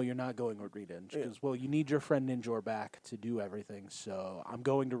like, "No, you're not going with Rita." And she goes, "Well, you need your friend Ninjor back to do everything, so I'm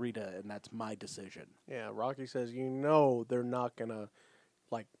going to Rita, and that's my decision." Yeah, Rocky says, they're not going to,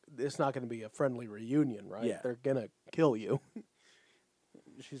 it's not going to be a friendly reunion, right? Yeah. They're going to kill you.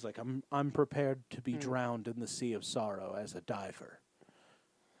 She's like, I'm prepared to be drowned in the sea of sorrow as a diver."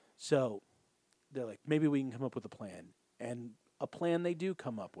 So they're like, maybe we can come up with a plan. And a plan they do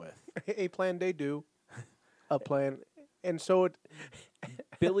come up with. A plan they do. A plan. And so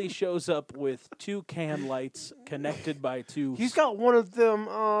Billy shows up with 2 can lights connected by 2... he's got one of them,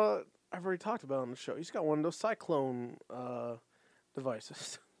 I've already talked about on the show. He's got one of those cyclone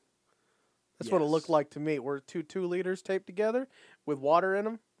devices. That's what it looked like to me. Where 2 liters taped together with water in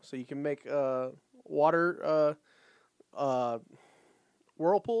them, so you can make water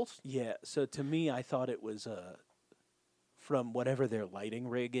whirlpools. Yeah, so to me, I thought it was from whatever their lighting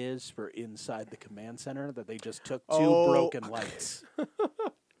rig is for inside the command center, that they just took 2 broken lights.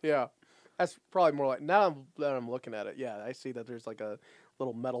 Yeah, that's probably more like, now that I'm looking at it, yeah, I see that there's like a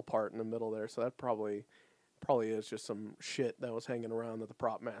little metal part in the middle there, so that probably is just some shit that was hanging around that the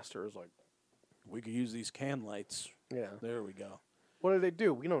prop master is like, We could use these can lights. yeah. There we go. What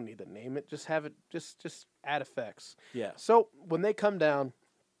do? We don't need to name it. Just have it. Just add effects. Yeah. So when they come down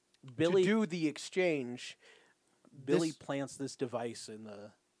Billy to do the exchange, Billy plants this device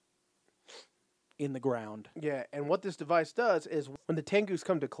in the ground. Yeah, and what this device does is when the Tengus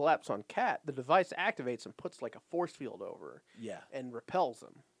come to collapse on Kat, the device activates and puts like a force field over Yeah. and repels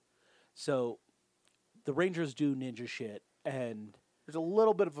them. So the Rangers do ninja shit, and There's a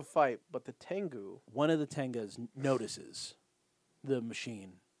little bit of a fight, but the Tengu, one of the Tengas notices the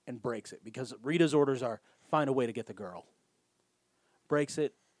machine and breaks it, because Rita's orders are, find a way to get the girl. Breaks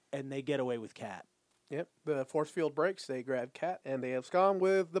it, and they get away with Kat. yep, the force field breaks, they grab Kat, and they abscond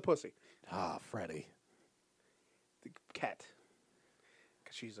with the pussy. Ah, Freddy. The cat.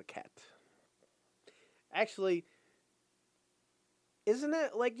 Because she's a cat. Actually, isn't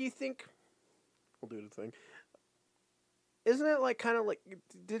it like you think... We'll do the thing. Isn't it like kind of like...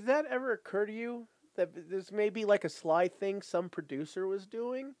 Did that ever occur to you? That this may be like a sly thing some producer was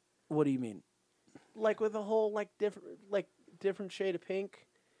doing? What do you mean? Like with a whole different shade of pink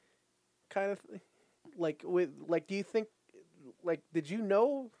kind of thing? Do you think... did you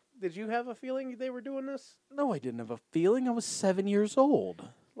know... Did you have a feeling they were doing this? No, I didn't have a feeling. I was 7 years old.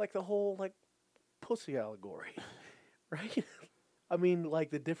 Like the whole, pussy allegory, right? I mean,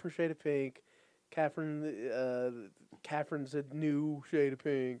 like the different shade of pink. Catherine's a new shade of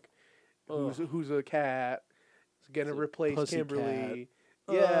pink. Who's a cat. Is going to replace Kimberly.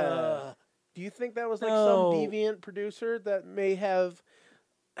 Cat. Yeah. Do you think that was, some deviant producer that may have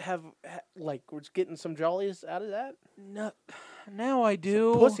was getting some jollies out of that? No, now I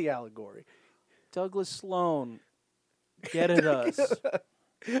do. Pussy allegory. Douglas Sloan, get at us.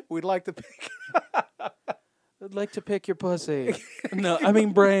 We'd like to pick. I'd like to pick your pussy. No, I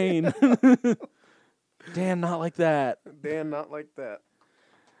mean brain. Dan, not like that. Dan, not like that.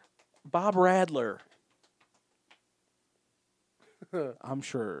 Bob Radler. I'm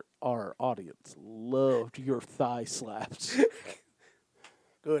sure our audience loved your thigh slaps.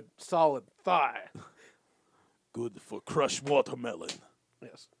 Good, solid thigh. Good for crushed watermelon.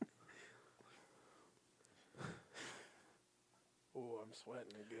 Yes. Oh, I'm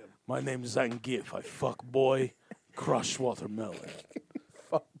sweating again. My name's Zangief. I fuck boy, crush watermelon.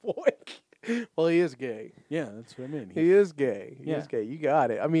 Fuck boy. Well, he is gay. Yeah, that's what I mean. He is gay. He Yeah. is gay. You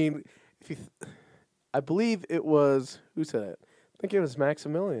got it. I mean, I believe it was, who said it? I think it was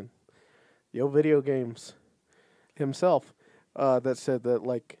Maximilian. Yo Video Games himself that said that,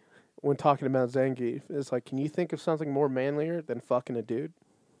 when talking about Zangief, it's like, can you think of something more manlier than fucking a dude?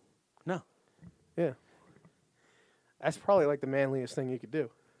 No. Yeah. That's probably, the manliest thing you could do.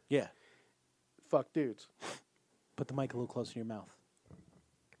 Yeah. Fuck dudes. Put the mic a little closer to your mouth.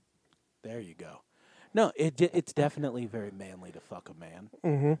 There you go. No, it's definitely very manly to fuck a man.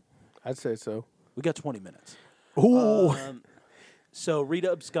 Mm-hmm. I'd say so. We got 20 minutes. Ooh. So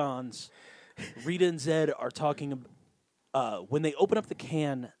Rita absconds. Rita and Zed are talking. When they open up the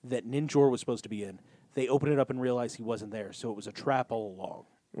can that Ninjor was supposed to be in, they open it up and realize he wasn't there. So it was a trap all along.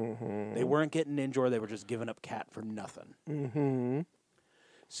 Mm-hmm. They weren't getting Ninjor. They were just giving up Cat for nothing. Mm-hmm.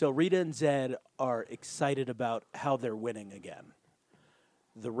 So Rita and Zed are excited about how they're winning again.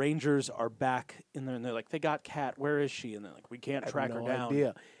 The Rangers are back in there, and they're like, they got Cat. Where is she? And they're like, we can't track her down.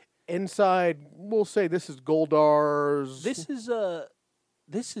 Idea. Inside, we'll say this is Goldar's.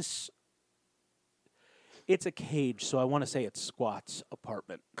 It's a cage, so I want to say it's Squat's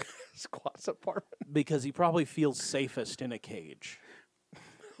apartment. Squat's apartment. because he probably feels safest in a cage. It's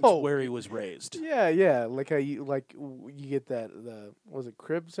Oh. where he was raised. Yeah. Like how you get that was it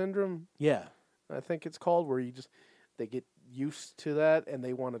crib syndrome? Yeah. I think it's called, where they get used to that and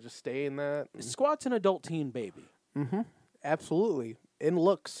they want to just stay in that. Squat's an adult teen baby. Mm-hmm. Absolutely, in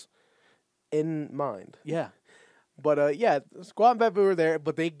looks, in mind. Yeah. But yeah, Squat and Babu are there,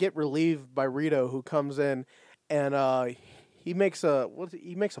 but they get relieved by Rito, who comes in, and he makes a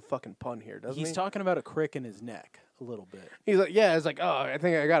fucking pun here, doesn't he? He's talking about a crick in his neck a little bit. He's like, yeah, it's like, oh, I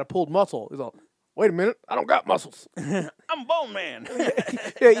think I got a pulled muscle. He's like, wait a minute, I don't got muscles. I'm Bone Man.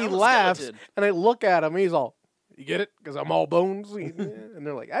 Yeah, he I'm a laughs, skeleton. and I look at him. He's all, you get it? Because I'm all bones. And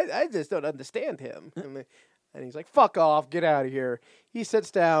they're like, I just don't understand him. And he's like, fuck off, get out of here. He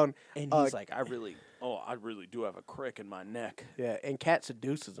sits down. And he's like, I really do have a crick in my neck. Yeah, and Kat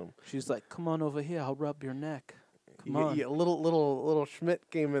seduces him. She's like, come on over here. I'll rub your neck. Come on. Yeah, little Schmidt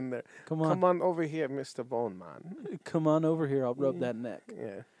came in there. Come on. Come on over here, Mr. Bone Man. Come on over here. I'll rub that neck.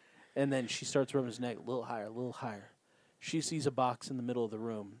 Yeah. And then she starts rubbing his neck a little higher, a little higher. She sees a box in the middle of the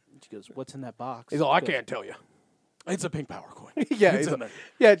room. She goes, what's in that box? He's all, I She goes, can't tell you. It's a pink power coin. Yeah, It's he's in like,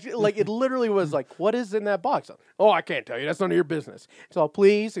 there. yeah, like it literally was like, what is in that box? Oh, I can't tell you. That's none of your business. So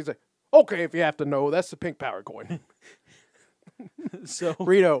please, he's like, okay, if you have to know, that's the pink power coin. So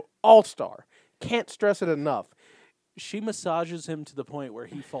Rito, all-star. Can't stress it enough. she massages him to the point where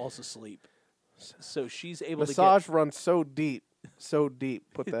he falls asleep. So she's able Massage runs so deep,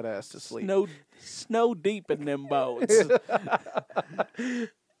 put that ass to to sleep. get snow deep in them bones.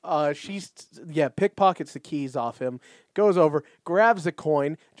 Pickpockets the keys off him, goes over, grabs the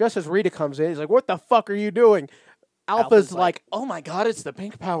coin. Just as Rita comes in, he's like, what the fuck are you doing? Alpha's like, oh my God, it's the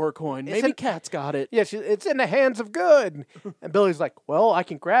pink power coin. It's Maybe an- Cat's got it. yeah, it's in the hands of good. And Billy's like, well, I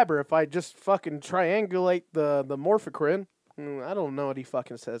can grab her if I just fucking triangulate the morphicrin. I don't know what he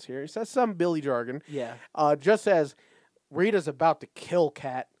fucking says here. He says some Billy jargon. Yeah. Just as Rita's about to kill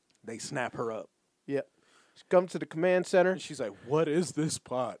Kat. They snap her up. Yep. She comes to the command center. And she's like, what is this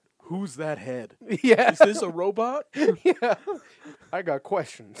pot? Who's that head? Yeah. Is this a robot? Yeah. I got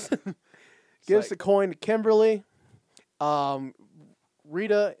questions. Gives the coin to Kimberly.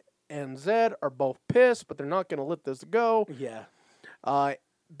 Rita and Zed are both pissed, but they're not going to let this go. Yeah.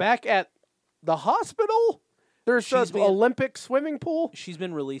 Back at the hospital, there's She's an being- Olympic swimming pool. She's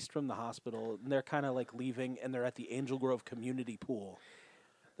been released from the hospital, and they're kind of like leaving, and they're at the Angel Grove Community Pool.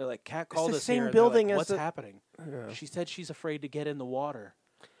 They're like, Cat called the us same here. And building they're as like, what's the- happening? Yeah. She said she's afraid to get in the water.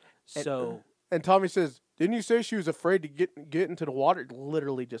 So And Tommy says, didn't you say she was afraid to get into the water?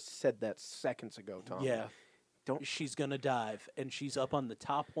 Literally just said that seconds ago, Tommy. yeah, she's gonna dive, and she's up on the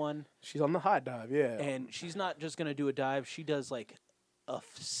top one, She's on the high dive, yeah. and she's not just gonna do a dive. She does like a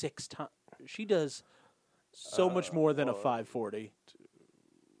 6 times. She does so much more than a 540.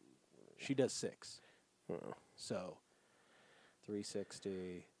 She does 6. So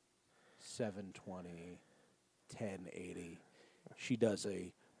 360, 720, 1080. She does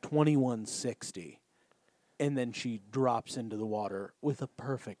a 2160, and then she drops into the water with a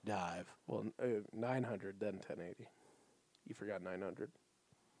perfect dive. Well, 900, then 1080. You forgot 900.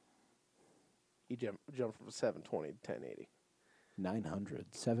 You jumped from 720 to 1080. 900,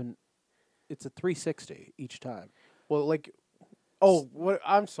 7. It's a 360 each time. Well,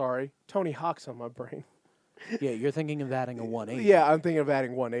 I'm sorry. Tony Hawk's on my brain. Yeah, you're thinking of adding a 180. Yeah, I'm thinking of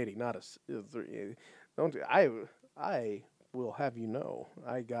adding 180, not a 3. I will have you know,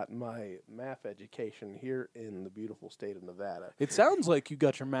 I got my math education here in the beautiful state of Nevada. It sounds like you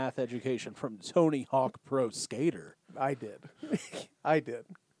got your math education from Tony Hawk Pro Skater. I did. I did.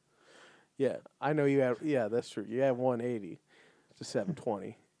 Yeah. I know you have. Yeah, that's true. You have 180 to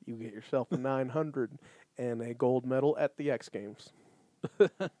 720. You get yourself a 900 and a gold medal at the X Games.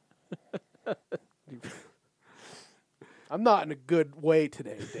 I'm not in a good way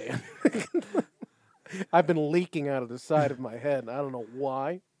today, Dan. I've been leaking out of the side of my head. I don't know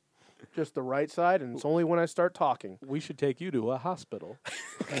why. Just the right side, and it's only when I start talking. We should take you to a hospital.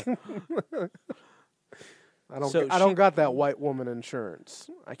 I don't. So I don't got that white woman insurance.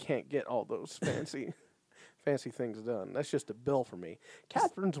 I can't get all those fancy things done. That's just a bill for me.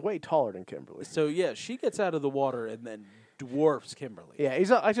 Catherine's way taller than Kimberly. So, yeah, she gets out of the water and then dwarfs Kimberly. Yeah,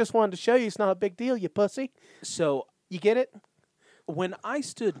 I just wanted to show you it's not a big deal, you pussy. So, You get it? when I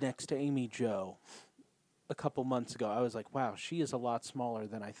stood next to Amy Jo a couple months ago, I was like, wow, she is a lot smaller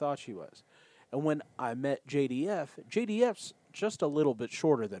than I thought she was. And when I met JDF's just a little bit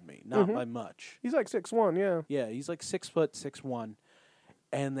shorter than me, not by much. He's like 6'1", yeah. Yeah, he's like 6 foot, 6'1".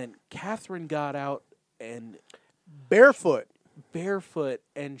 And then Catherine got out and Barefoot. barefoot,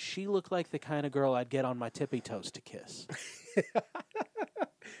 and she looked like the kind of girl I'd get on my tippy toes to kiss.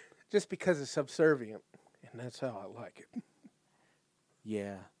 just because it's subservient, and that's how I like it.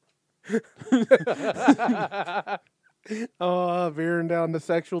 Yeah. Oh, veering down the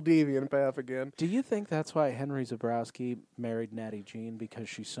sexual deviant path again. Do you think that's why Henry Zabrowski married Natty Jean, because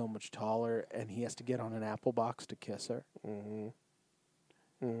she's so much taller and he has to get on an apple box to kiss her?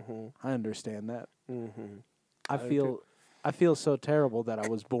 I understand that. I feel so terrible that I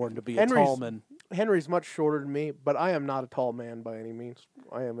was born to be a tall man. Henry's much shorter than me, but I am not a tall man by any means.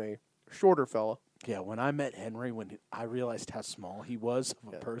 I am a shorter fella. Yeah, when I met Henry, when I realized how small he was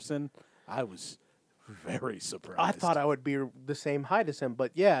of a person, I was very surprised. I thought I would be the same height as him,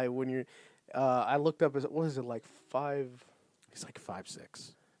 but yeah, when you're, I looked up, what is it, like 5? He's like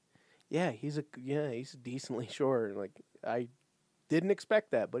 5'6". Yeah, he's decently short. Like, I didn't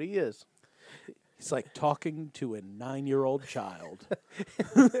expect that, but he is. He's like talking to a 9-year-old child.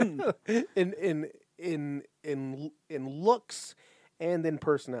 in looks and in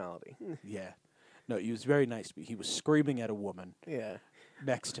personality. Yeah. No, he was very nice to me. He was screaming at a woman Yeah.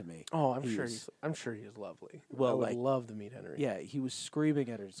 next to me. Oh, I'm sure he's lovely. Well, I would like, love to meet Henry. Yeah, he was screaming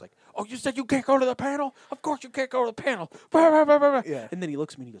at her. He's like, "Oh, you said you can't go to the panel? Of course you can't go to the panel." Blah, blah, blah, blah. Yeah. And then he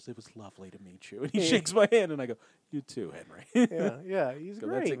looks at me and he goes, "It was lovely to meet you." And he shakes my hand and I go, "You too, Henry." Yeah, he's So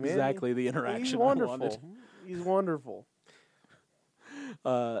great, that's man. exactly the interaction He's I wonderful. wanted. He's wonderful.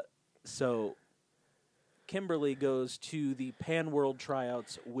 So Kimberly goes to the Pan World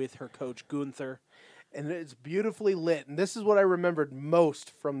tryouts with her coach Gunther. And it's beautifully lit. And this is what I remembered most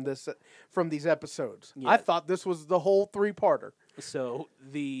from these episodes. Yeah. I thought this was the whole 3-parter. So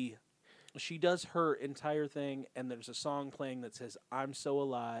she does her entire thing, and there's a song playing that says, "I'm so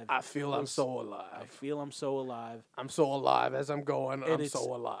alive. I feel I'm so I alive. feel I'm so alive." I'm so alive as I'm going. I'm it's-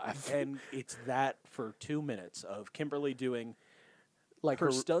 so alive. And it's that for 2 minutes of Kimberly doing Like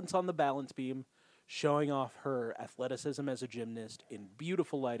her stunts on the balance beam, showing off her athleticism as a gymnast in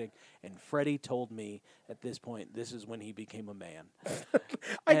beautiful lighting. And Freddie told me at this point, this is when he became a man.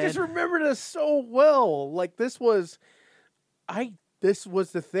 I just remember this so well. Like this was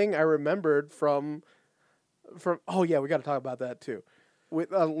the thing I remembered from. Oh yeah, we got to talk about that too.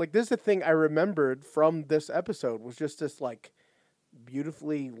 With like this is the thing I remembered from this episode was just this like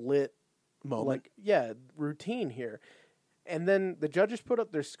beautifully lit Moment. like routine here. And then the judges put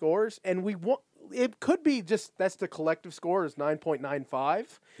up their scores, and it could be just that's the collective score is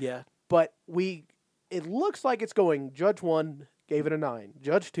 9.95. Yeah. But it looks like it's going. Judge 1 gave it a 9.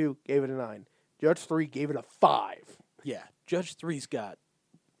 Judge 2 gave it a 9. Judge 3 gave it a 5. Yeah. Judge 3's got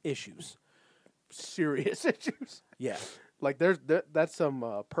issues. Serious issues. Yeah. Like that's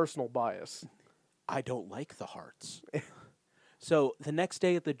some personal bias. I don't like the hearts. So the next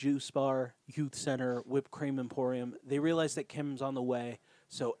day at the Juice Bar, Youth Center, Whipped Cream Emporium, they realize that Kim's on the way,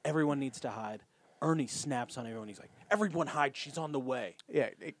 so everyone needs to hide. Ernie snaps on everyone. He's like, "Everyone hide, she's on the way." Yeah.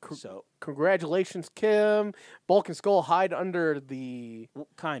 So, Congratulations, Kim. Bulk and Skull hide under the.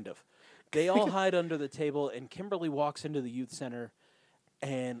 kind of. They all hide under the table, and Kimberly walks into the Youth Center,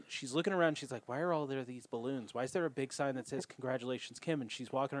 and she's looking around. She's like, "Why are all there these balloons? Why is there a big sign that says congratulations, Kim?" And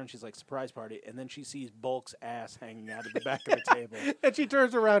she's walking around. She's like, "Surprise party." And then she sees Bulk's ass hanging out of the back of the table. And she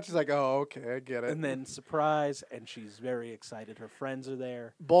turns around. She's like, "Oh, okay, I get it." And then surprise, and she's very excited. Her friends are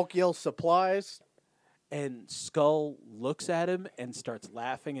there. Bulk yells supplies. And Skull looks at him and starts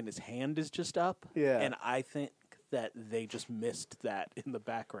laughing, and his hand is just up. Yeah. And I think that they just missed that in the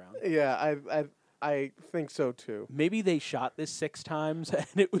background. Yeah, I think so too. Maybe they shot this 6 times, and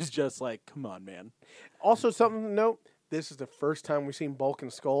it was just like, come on, man. Also, something to note: this is the first time we've seen Bulk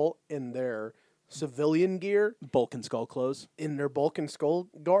and Skull in their civilian gear, Bulk and Skull clothes. in their Bulk and Skull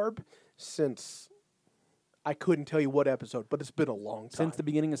garb, since I couldn't tell you what episode, but it's been a long time. Since the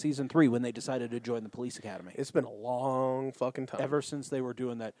beginning of Season 3, when they decided to join the police academy. It's been a long fucking time. Ever since they were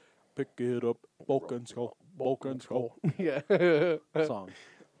doing that, pick it up, Bulk and Skull Yeah. song.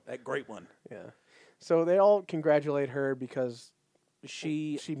 That great one. Yeah. So they all congratulate her because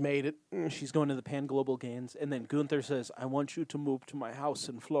She she made it. She's going to the Pan Global Games, and then Gunther says, "I want you to move to my house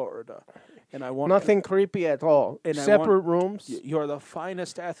in Florida, and I want Nothing creepy at all. And I Separate want- rooms. You're the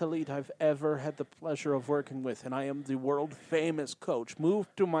finest athlete I've ever had the pleasure of working with, and I am the world famous coach.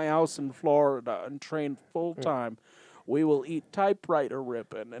 Move to my house in Florida and train full time. We will eat typewriter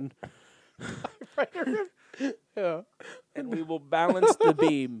ribbon, and Yeah. we will balance the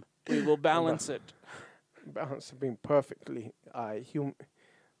beam. We will balance it." Balance of being perfectly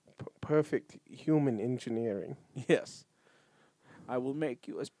perfect human engineering. Yes. "I will make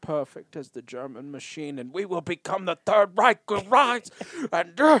you as perfect as the German machine, and we will become the Third Reich will rise,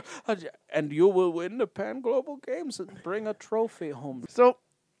 and you will win the Pan Global Games and bring a trophy home." So,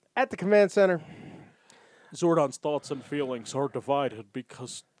 at the command center, Zordon's thoughts and feelings are divided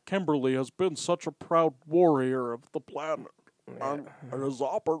because Kimberly has been such a proud warrior of the planet and his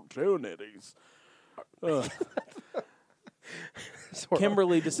opportunities.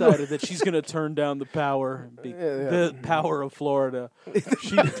 Kimberly decided that she's going to turn down the power, the power of Florida.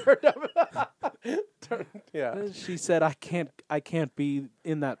 She She said, "I can't be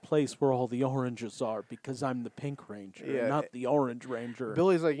in that place where all the oranges are because I'm the Pink Ranger, not the Orange Ranger."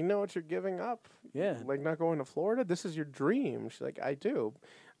 Billy's like, you know what you're giving up? Yeah. Like not going to Florida? This is your dream. She's like, I do.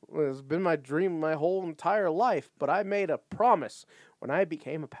 It's been my dream my whole entire life, but I made a promise when I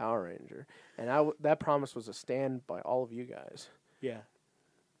became a Power Ranger, and that promise was to stand by all of you guys. Yeah.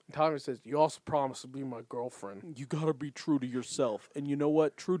 Tommy says, you also promised to be my girlfriend. You gotta be true to yourself. And you know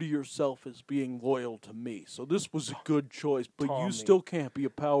what? True to yourself is being loyal to me. So this was a good choice, but Tommy. you still can't be a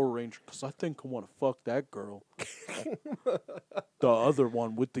Power Ranger because I think I want to fuck that girl. The other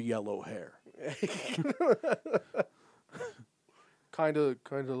one with the yellow hair. Kind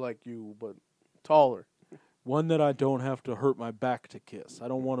of like you, but taller. One that I don't have to hurt my back to kiss. I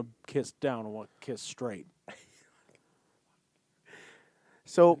don't want to kiss down. I want to kiss straight.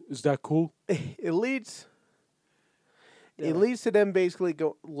 So is that cool? It leads to them basically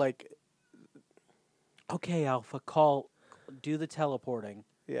go like, okay, Alpha, do the teleporting.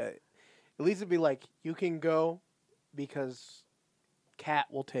 Yeah, it leads to be like, you can go because Kat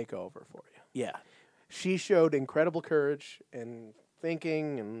will take over for you. Yeah, she showed incredible courage and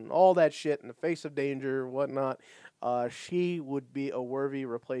thinking and all that shit in the face of danger, whatnot. She would be a worthy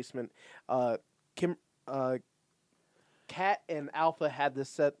replacement. Kat and Alpha had this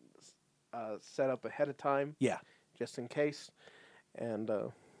set up ahead of time. Yeah. Just in case. And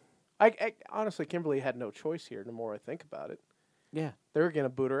I honestly, Kimberly had no choice here the more I think about it. Yeah. They were going to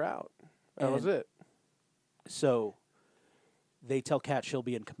boot her out. That was it. So they tell Kat she'll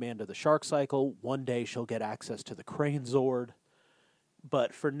be in command of the Shark Cycle. One day she'll get access to the Crane Zord.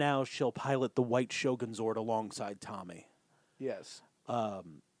 But for now, she'll pilot the White Shogun Zord alongside Tommy. Yes.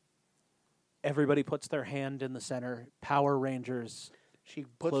 Everybody puts their hand in the center. Power Rangers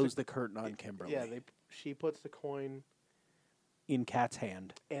close the curtain on Kimberly. Yeah, she puts the coin in Kat's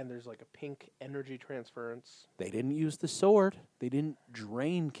hand. And there's like a pink energy transference. They didn't use the sword. They didn't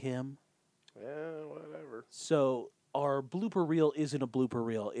drain Kim. Yeah, whatever. So our blooper reel isn't a blooper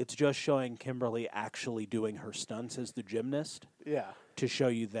reel. It's just showing Kimberly actually doing her stunts as the gymnast. Yeah. To show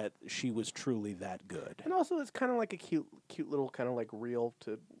you that she was truly that good. And also it's kind of like a cute little kind of like reel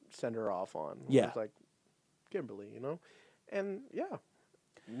to send her off on. Yeah. It's like Kimberly, you know? And yeah.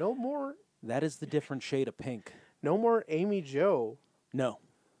 No more. That is the different shade of pink. No more Amy Jo. No.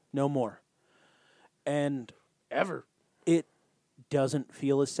 No more. And ever. It doesn't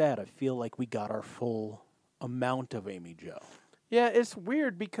feel as sad. I feel like we got our full amount of Amy Jo. Yeah, it's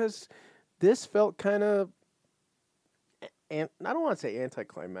weird because this felt kind of, and I don't want to say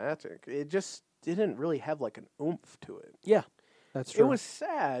anticlimactic. It just didn't really have like an oomph to it. Yeah, that's true. It was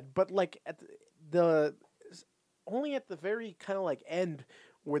sad, but like at the only at the very kind of like end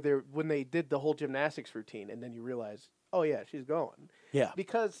where when they did the whole gymnastics routine, and then you realize, oh yeah, she's going. Yeah,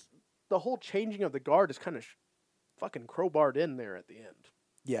 because the whole changing of the guard is kind of fucking crowbarred in there at the end.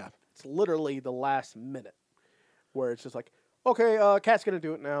 Yeah, it's literally the last minute where it's just like, okay, Kat's gonna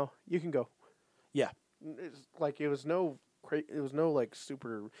do it now. You can go. Yeah, it's like it was no like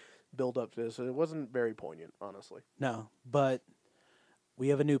super build up to this. It wasn't very poignant, honestly. No, but we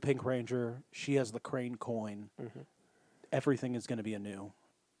have a new Pink Ranger. She has the Crane coin. Mm-hmm. Everything is going to be anew,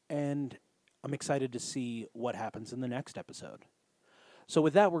 and I'm excited to see what happens in the next episode. So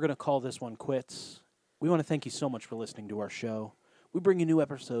with that, we're going to call this one quits. We want to thank you so much for listening to our show. We bring you new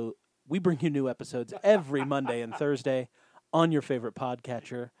episodes every Monday and Thursday on your favorite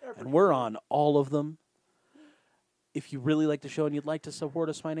podcatcher, and we're on all of them. If you really like the show and you'd like to support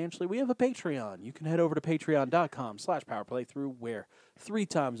us financially, we have a Patreon. You can head over to patreon.com/powerplaythrough, where 3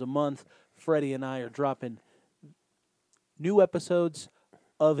 times a month, Freddie and I are dropping new episodes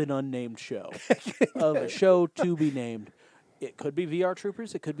of an unnamed show, of a show to be named. It could be VR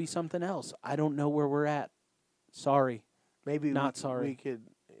Troopers. It could be something else. I don't know where we're at. Sorry. Maybe not sorry. We could,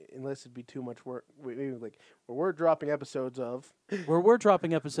 unless it'd be too much work. Maybe like where we're dropping episodes of. Where we're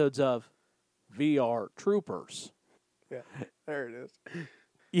dropping episodes of VR Troopers. Yeah, there it is.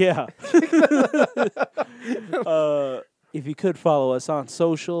 Yeah. If you could follow us on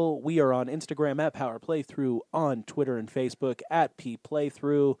social, we are on Instagram at Power Playthrough, on Twitter and Facebook at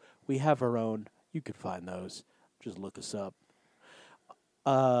PPlaythrough. We have our own. You could find those. Just look us up.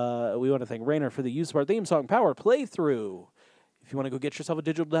 We want to thank Rainer for the use of our theme song, Power Playthrough. If you want to go get yourself a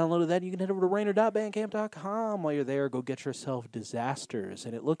digital download of that, you can head over to rainer.bandcamp.com. While you're there, go get yourself Disasters.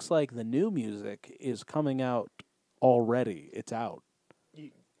 And it looks like the new music is coming out already. It's out.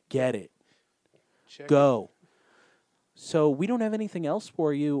 Get it. Check Go. So we don't have anything else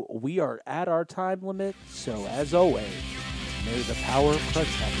for you. We are at our time limit. So as always, may the power of Crutch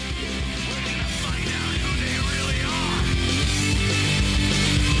have you.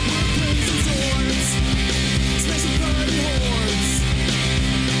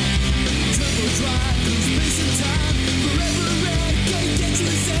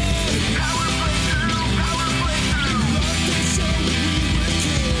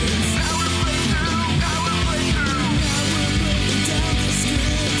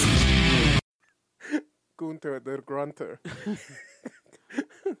 Gunther the Grunter.